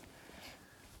adrenaline.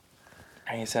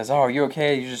 And he says, oh, are you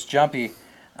okay? You're just jumpy.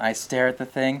 And I stare at the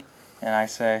thing, and I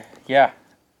say, yeah,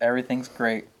 everything's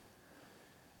great.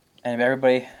 And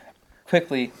everybody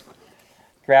quickly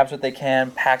grabs what they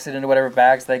can, packs it into whatever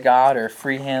bags they got, or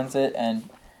freehands it, and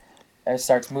it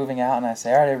starts moving out, and I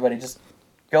say, all right, everybody, just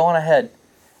go on ahead.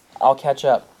 I'll catch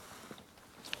up.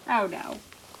 Oh no.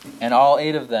 And all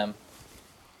 8 of them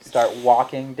start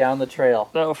walking down the trail.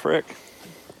 Oh, frick.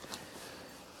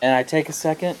 And I take a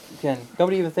second, and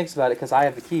nobody even thinks about it because I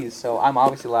have the keys, so I'm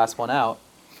obviously the last one out.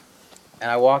 And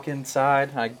I walk inside,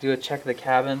 and I do a check of the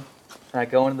cabin, and I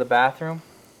go into the bathroom,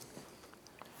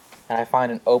 and I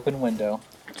find an open window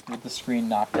with the screen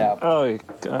knocked out. Oh, Oh,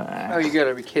 god. you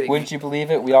gotta be kidding Wouldn't me. you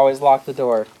believe it? We always lock the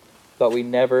door, but we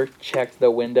never checked the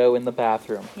window in the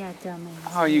bathroom. Yeah,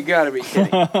 dumbass. Oh, you gotta be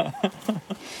kidding.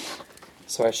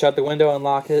 So I shut the window and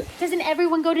lock it. Doesn't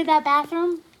everyone go to that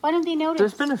bathroom? Why don't they notice?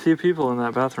 There's been a few people in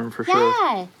that bathroom for sure.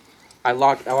 Yeah. I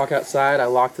walk outside, I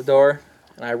lock the door,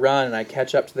 and I run, and I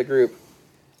catch up to the group.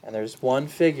 And there's one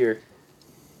figure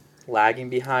lagging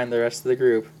behind the rest of the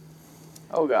group.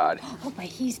 Oh God. Oh, but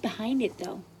he's behind it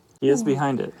though. He is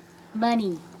behind it.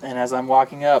 Money. And as I'm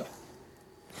walking up,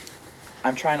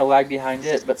 I'm trying to lag behind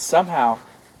it, but somehow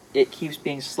it keeps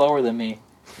being slower than me,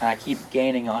 and I keep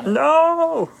gaining on it.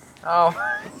 No!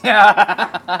 Oh.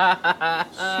 Yeah.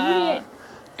 Shoot it.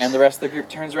 And the rest of the group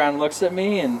turns around and looks at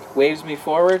me and waves me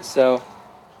forward, so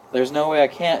there's no way I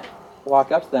can't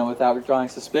walk up to them without drawing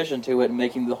suspicion to it and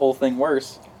making the whole thing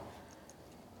worse.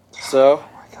 So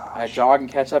I jog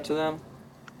and catch up to them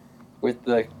with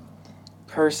the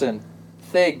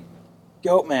thing,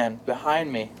 Goatman,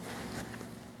 behind me.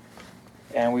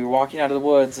 And we were walking out of the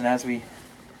woods, and as we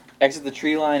exit the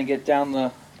tree line and get down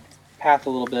the path a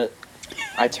little bit,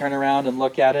 I turn around and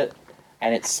look at it,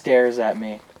 and it stares at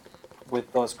me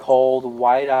with those cold,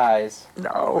 white eyes. Oh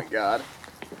No. my God.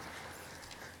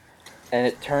 And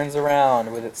it turns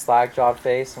around with its slack-jawed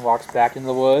face and walks back into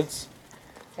the woods.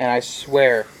 And I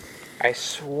swear,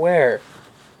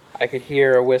 I could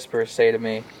hear a whisper say to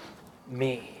me,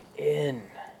 "Me in."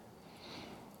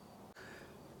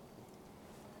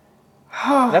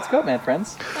 That's Goatman,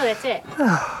 friends. Oh, that's it.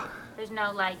 There's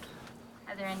no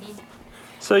other ending.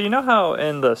 So you know how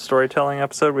in the storytelling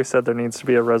episode we said there needs to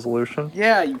be a resolution?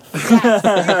 Yeah, you.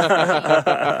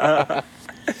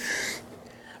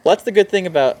 Well, that's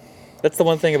the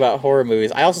one thing about horror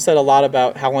movies. I also said a lot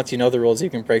about how once you know the rules, you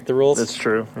can break the rules. That's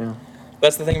true, yeah.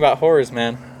 That's the thing about horrors,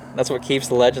 man. That's what keeps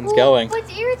the legends going.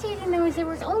 What's irritating though is there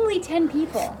was only 10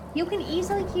 people. You can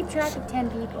easily keep track of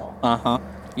 10 people. Uh-huh.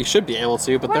 You should be able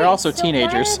to, but they're Right, also so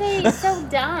teenagers. Why are they so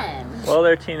dumb? Well,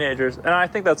 they're teenagers, and I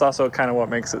think that's also kind of what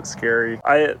makes it scary.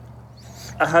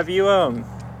 Have you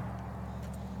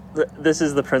this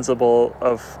is the principle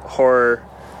of horror.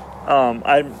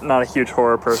 I'm not a huge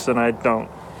horror person. I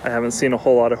haven't seen a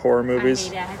whole lot of horror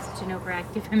movies. I had such an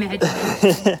overactive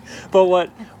imagination. But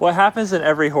what happens in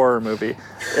every horror movie,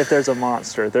 if there's a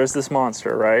monster, there's this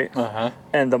monster, right? Uh-huh.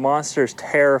 And the monster's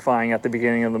terrifying at the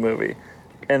beginning of the movie.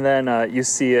 And then you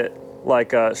see it,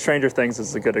 like Stranger Things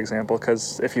is a good example,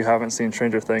 because if you haven't seen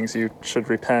Stranger Things, you should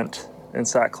repent in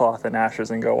sackcloth and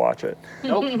ashes and go watch it.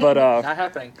 Nope. But Not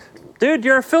happening. dude,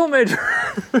 you're a film major.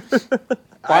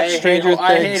 Watch Stranger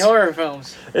I hate Things. horror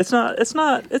films. It's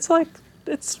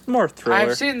more thriller.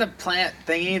 I've seen the plant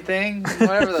thingy thing,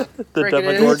 whatever the The frick it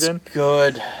is. Demogorgon.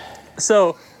 Good.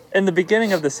 So, in the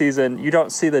beginning of the season, you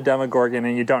don't see the Demogorgon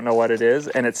and you don't know what it is,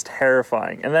 and it's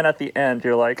terrifying. And then at the end,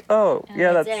 you're like, oh, And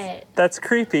yeah, that's it. that's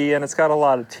creepy, and it's got a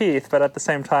lot of teeth, but at the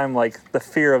same time, like, the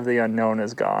fear of the unknown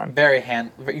is gone.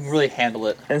 You really handle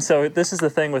it. And so this is the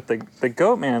thing with the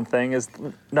Goatman thing, is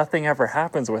nothing ever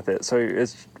happens with it. So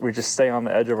we just stay on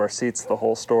the edge of our seats the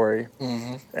whole story.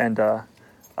 Mm-hmm. And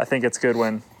I think it's good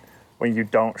when you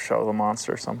don't show the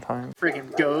monster sometimes.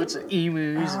 Freaking goats,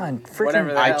 emus, God, freaking-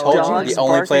 whatever the I hell. told you Dogs the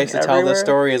only barking place to tell everywhere. this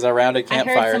story is around a I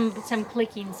campfire. heard some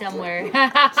clicking somewhere. So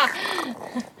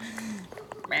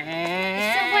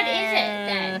what is it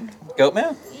then?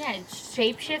 Goatman? Yeah,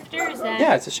 shapeshifter, is that?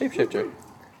 Yeah, it's a shapeshifter.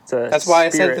 It's a That's why I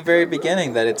said at spirit. the very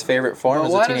beginning that its favorite form But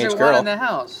is why a does teenage it want girl. in the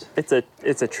house? It's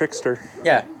a trickster.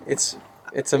 Yeah, it's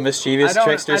a I mischievous don't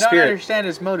trickster understand spirit.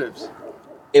 its motives.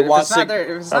 It If wants it's not to. there,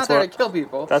 if it's That's not there what- to kill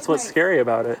people. That's what's Right. scary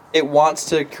about it. It wants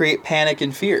to create panic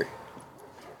and fear.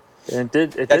 And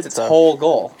it That's did its so. whole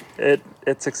goal. It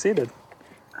succeeded.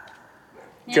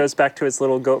 Yeah. Goes back to its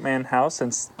little Goatman house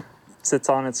and sits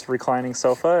on its reclining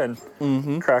sofa and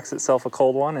Mm-hmm. cracks itself a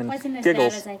cold one and Wasn't as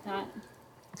giggles. bad as I thought.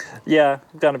 Yeah,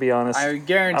 gotta be honest. I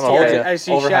guarantee I'm okay. I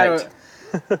see Overhyped.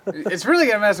 shadow. It's really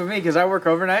gonna mess with me because I work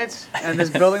overnights, and this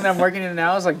building that I'm working in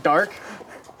now is like dark,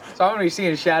 so I'm gonna be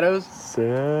seeing shadows.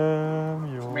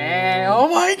 Samuel. Man, oh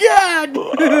my god!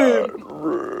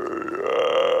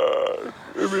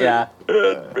 Yeah.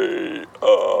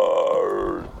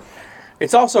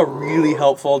 It's also really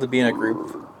helpful to be in a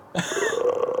group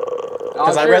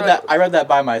because I read that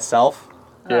by myself,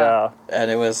 Yeah.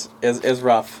 and it was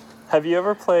rough. Have you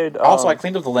ever played? Also, I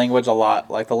cleaned up the language a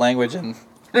lot, like the language in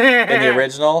the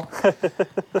original.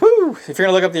 Whew, if you're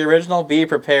gonna look up the original, be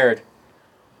prepared.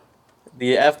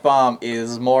 The F-bomb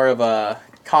is more of a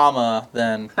comma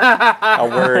than a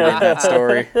word in that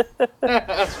story.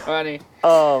 That's funny.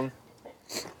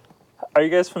 Are you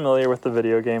guys familiar with the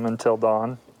video game Until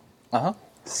Dawn? Uh-huh.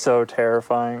 So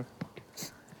terrifying.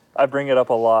 I bring it up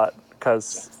a lot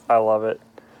because I love it.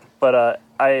 But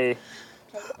I've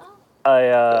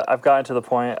gotten to the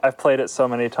point. I've played it so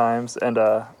many times, and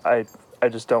I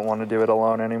just don't want to do it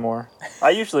alone anymore. I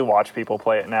usually watch people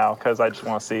play it now because I just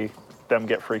want to see them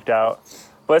get freaked out.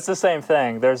 But it's the same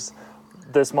thing. There's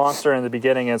this monster in the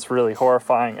beginning, and it's really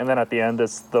horrifying, and then at the end,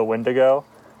 it's the Wendigo.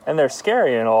 And they're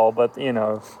scary and all, but, you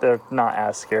know, they're not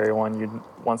as scary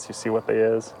once you see what they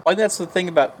is. I think that's the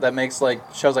thing that makes like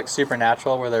shows like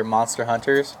Supernatural where they're monster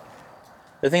hunters.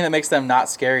 The thing that makes them not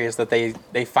scary is that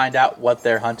they find out what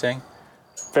they're hunting.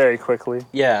 Very quickly.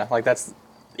 Yeah, like that's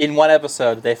in one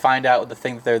episode they find out the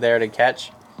thing that they're there to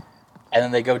catch, and then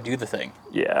they go do the thing,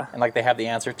 Yeah. and like they have the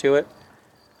answer to it.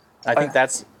 I think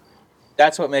that's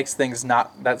what makes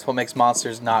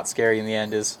monsters not scary in the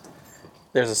end is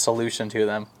there's a solution to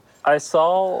them. I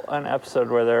saw an episode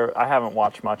where I haven't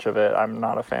watched much of it, I'm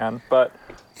not a fan, but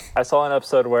I saw an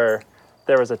episode where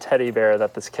there was a teddy bear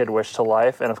that this kid wished to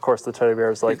life, and of course the teddy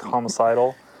bear is like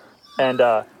homicidal. And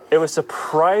it was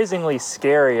surprisingly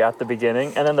scary at the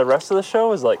beginning, and then the rest of the show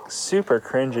was like super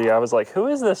cringy. I was like, who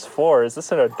is this for? Is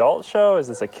this an adult show? Is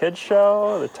this a kid's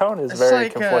show? The tone is It's very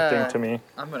like, conflicting to me.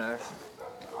 I'm gonna.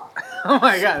 Oh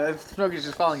my god, that smoke is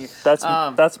just following you.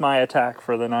 That's my attack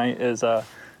for the night is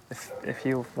if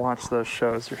you watch those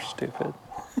shows, you're stupid.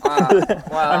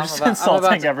 Well, I'm just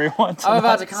insulting everyone. I'm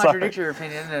about to tonight. contradict your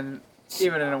opinion, and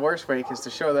even in a worse way, because the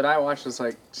show that I watched was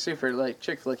like super like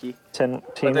chick flicky, Teen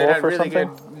but they Wolf had or really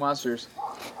something? good monsters.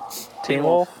 Teen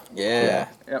Wolf? Yeah.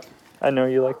 Yep, I know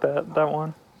you like that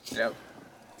one. yep.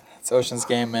 It's Ocean's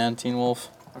Game, man. Teen Wolf.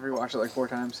 I've rewatched it like 4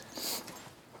 times.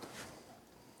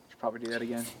 Should probably do that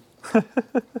again.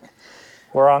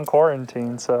 We're on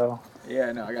quarantine, so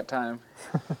Yeah, no, I got time.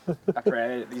 After I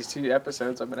edit these 2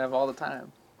 episodes, I'm gonna have all the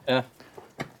time. Yeah.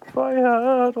 If I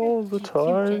had all the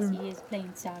time. Jesse is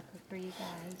playing soccer for you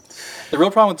guys. The real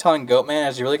problem with telling Goatman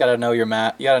is you really gotta know your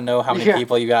mat. You gotta know how many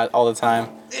people you got all the time.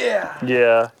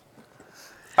 Yeah.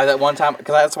 That one time,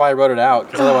 because that's why I wrote it out.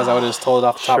 Because otherwise, I would have just told it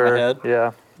off the top of my head.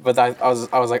 Yeah. But I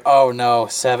was like, oh no,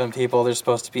 7 people. There's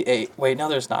supposed to be 8. Wait, no,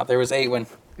 there's not. There was 8 when.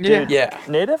 Yeah. Yeah.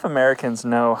 Native Americans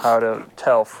know how to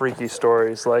tell freaky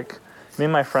stories. Like, me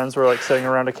and my friends were like sitting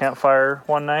around a campfire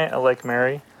one night at Lake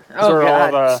Mary. Oh, we were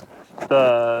God. all of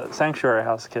the Sanctuary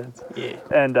House kids. Yeah.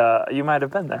 And you might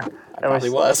have been there. I probably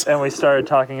was. And we started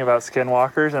talking about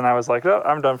skinwalkers, and I was like, oh,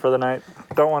 I'm done for the night.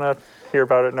 Don't want to hear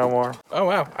about it no more. Oh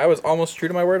wow, I was almost true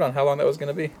to my word on how long that was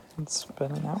gonna be. It's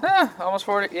been an hour. Almost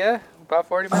 40. Yeah, about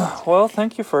 40 minutes. Well,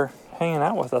 thank you for hanging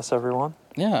out with us, everyone.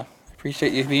 Yeah,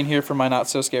 appreciate you being here for my not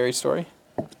so scary story.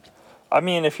 I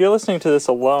mean, if you're listening to this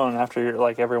alone after you're,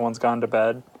 like everyone's gone to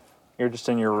bed, you're just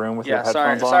in your room with your Yeah,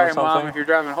 headphones on sorry, or something. Mom, if you're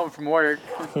driving home from work.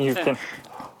 You can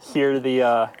hear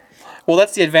the. Well,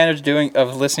 that's the advantage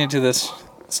of listening to this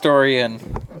story and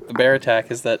the bear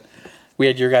attack is that we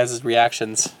had your guys'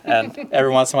 reactions, and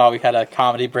every once in a while we had a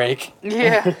comedy break.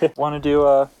 Yeah. Want to do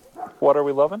What Are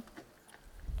We Loving?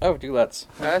 Oh, do let's.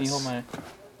 That's- Can you hold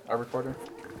our recorder?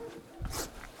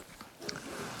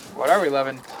 What are we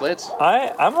loving? Blitz?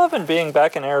 I'm loving being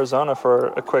back in Arizona for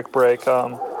a quick break.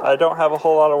 I don't have a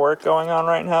whole lot of work going on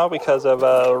right now because of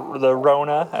the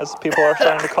Rona, as people are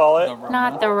starting to call it.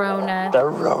 Not the Rona. The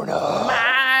Rona.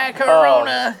 My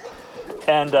Corona.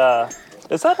 And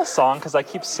is that a song? Because I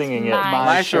keep singing it.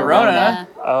 My Sharona.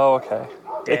 Oh, okay.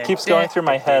 It keeps going through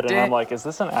my head, and I'm like, is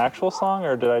this an actual song,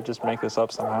 or did I just make this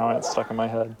up somehow and it's stuck in my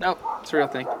head? Nope, it's a real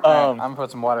thing. I'm gonna put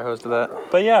some water hose to that.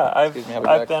 But yeah, Excuse me, I'll be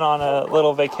I've back. been on a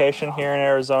little vacation here in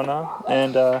Arizona,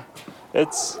 and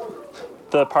it's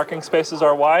the parking spaces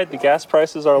are wide, the gas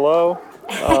prices are low,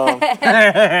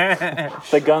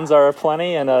 the guns are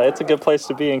aplenty, and it's a good place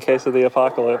to be in case of the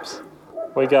apocalypse.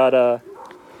 We got a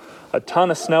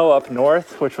ton of snow up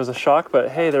north, which was a shock, but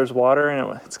hey, there's water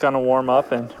and it's gonna warm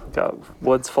up, and we got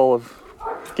woods full of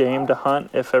game to hunt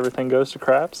if everything goes to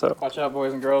crap. So Watch out,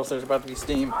 boys and girls. There's about to be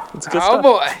steam. it's good Oh stuff.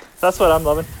 boy. That's what I'm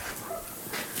loving.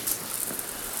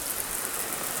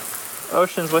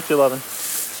 Oceans, what you loving?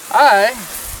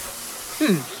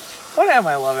 What am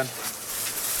I loving?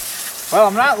 Well,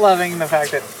 I'm not loving the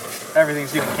fact that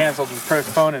everything's getting canceled and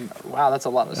postponed, and wow, that's a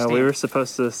lot of steam. We were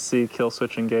supposed to see Kill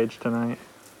Switch Engage tonight.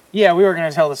 Yeah, we were going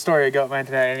to tell the story of Goatman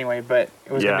tonight anyway, but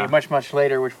it was going Yeah. to be much, much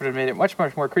later, which would have made it much,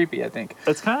 much more creepy, I think.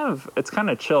 It's kind of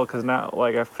chill because now,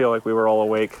 like, I feel like we were all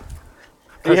awake.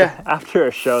 'Cause Yeah. after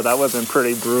a show, that would have been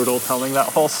pretty brutal telling that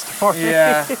whole story.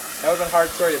 Yeah. That would have been a hard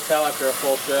story to tell after a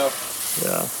full show.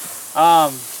 Yeah.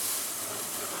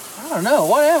 I don't know.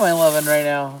 What am I loving right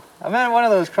now? I'm at one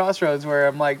of those crossroads where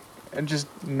I'm like, I'm just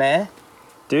meh.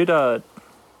 Dude,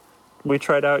 we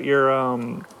tried out your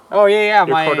Oh, yeah,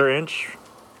 my... quarter-inch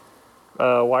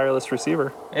wireless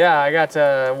receiver. Yeah, I got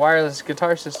a wireless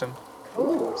guitar system.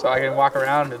 So I can walk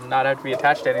around and not have to be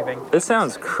attached to anything. It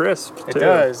sounds crisp, It too.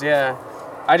 does, yeah.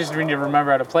 I just need to remember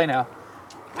how to play now.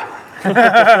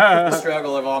 The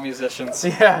struggle of all musicians.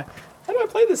 Yeah. How do I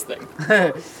play this thing?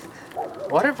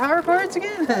 What are power chords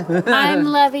again? I'm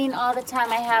loving all the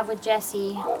time I have with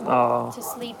Jesse Oh, to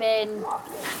sleep in and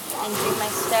do my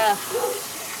stuff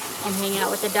and hang out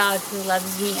with the dog who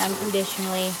loves me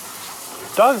unconditionally.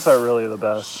 dogs are really the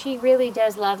best. She really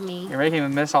does love me. You're making me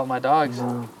miss all my dogs.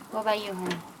 What about you,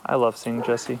 hon? I love seeing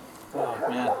Jessie. Oh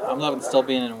man, I'm loving still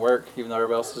being in work, even though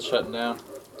everybody else is shutting down.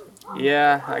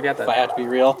 Yeah, I got If I that. have to be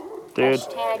real. Dude,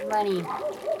 Hashtag money.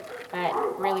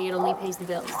 But really, it only pays the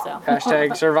bills, so.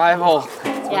 Hashtag survival.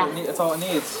 Yeah. That's all it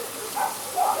needs.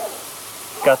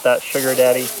 got that sugar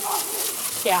daddy.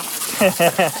 Yeah.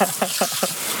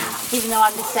 Even though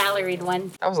I'm the salaried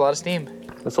one. That was a lot of steam.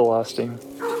 That's a lot of steam.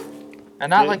 And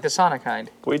not Dude. like the sauna kind.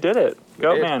 We did it.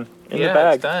 Goatman, in the It's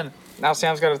bag. done. Now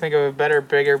Sam's got to think of a better,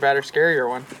 bigger, better, scarier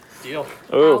one. Deal.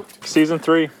 Ooh, season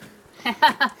 3.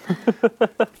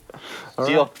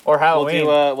 Deal. Or We'll Halloween.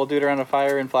 we'll do it around a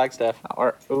fire in Flagstaff.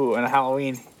 And a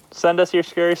Halloween. Send us your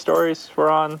scary stories. We're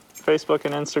on Facebook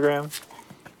and Instagram.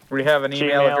 We have an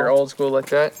email if Gmail. you're old school like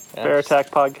that.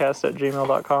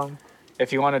 bearattackpodcast@gmail.com.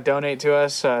 If you want to donate to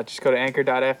us, just go to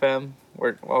anchor.fm.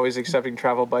 We're always accepting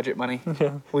travel budget money.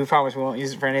 Yeah. We promise we won't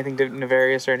use it for anything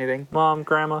nefarious or anything. Mom,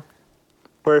 Grandma.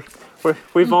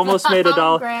 We've almost made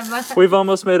 $1. Grandma. We've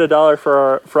almost made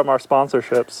 $1 from our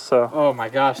sponsorships. So Oh my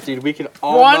gosh, dude, we could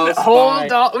One almost whole buy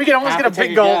dollar. We can almost half get a a tank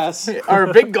big of gulp. gas. Or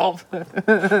a big gulp. go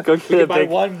We get could a buy big.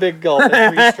 one big gulp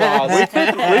and 3 straws. We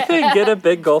could get a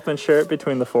big gulp and share it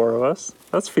between the 4 of us.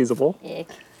 That's feasible.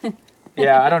 Ick.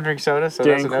 Yeah, I don't drink soda, so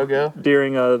that's a During- no-go.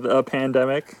 During a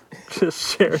pandemic,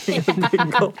 just sharing a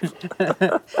big gulp.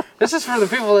 This is for the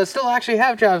people that still actually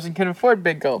have jobs and can afford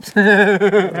big gulps.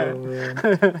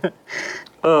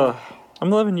 I'm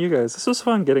loving you guys. This was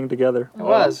fun getting together. It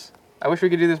was. I wish we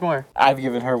could do this more. I've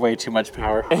given her way too much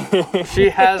power. She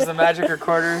has the magic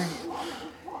recorder.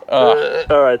 All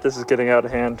right, this is getting out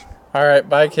of hand. All right,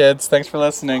 bye, kids. Thanks for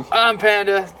listening. I'm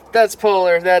Panda. That's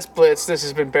Polar. That's Blitz. This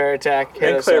has been Bear Attack. Hit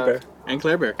And us Claire up. Bear. And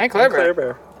Claire Bear. And Claire Claire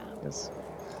Bear. Bear. Yes.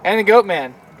 And the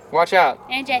Goatman. Watch out.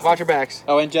 And Jesse. Watch your backs.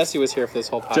 Oh, and Jesse was here for this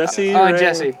whole podcast. Jesse, Oh, and Ray,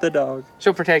 Jesse. the dog.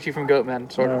 She'll protect you from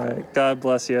Goatmen, sort All of. right. God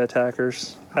bless you,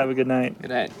 attackers. Have a good night.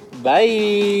 Good night.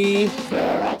 Bye.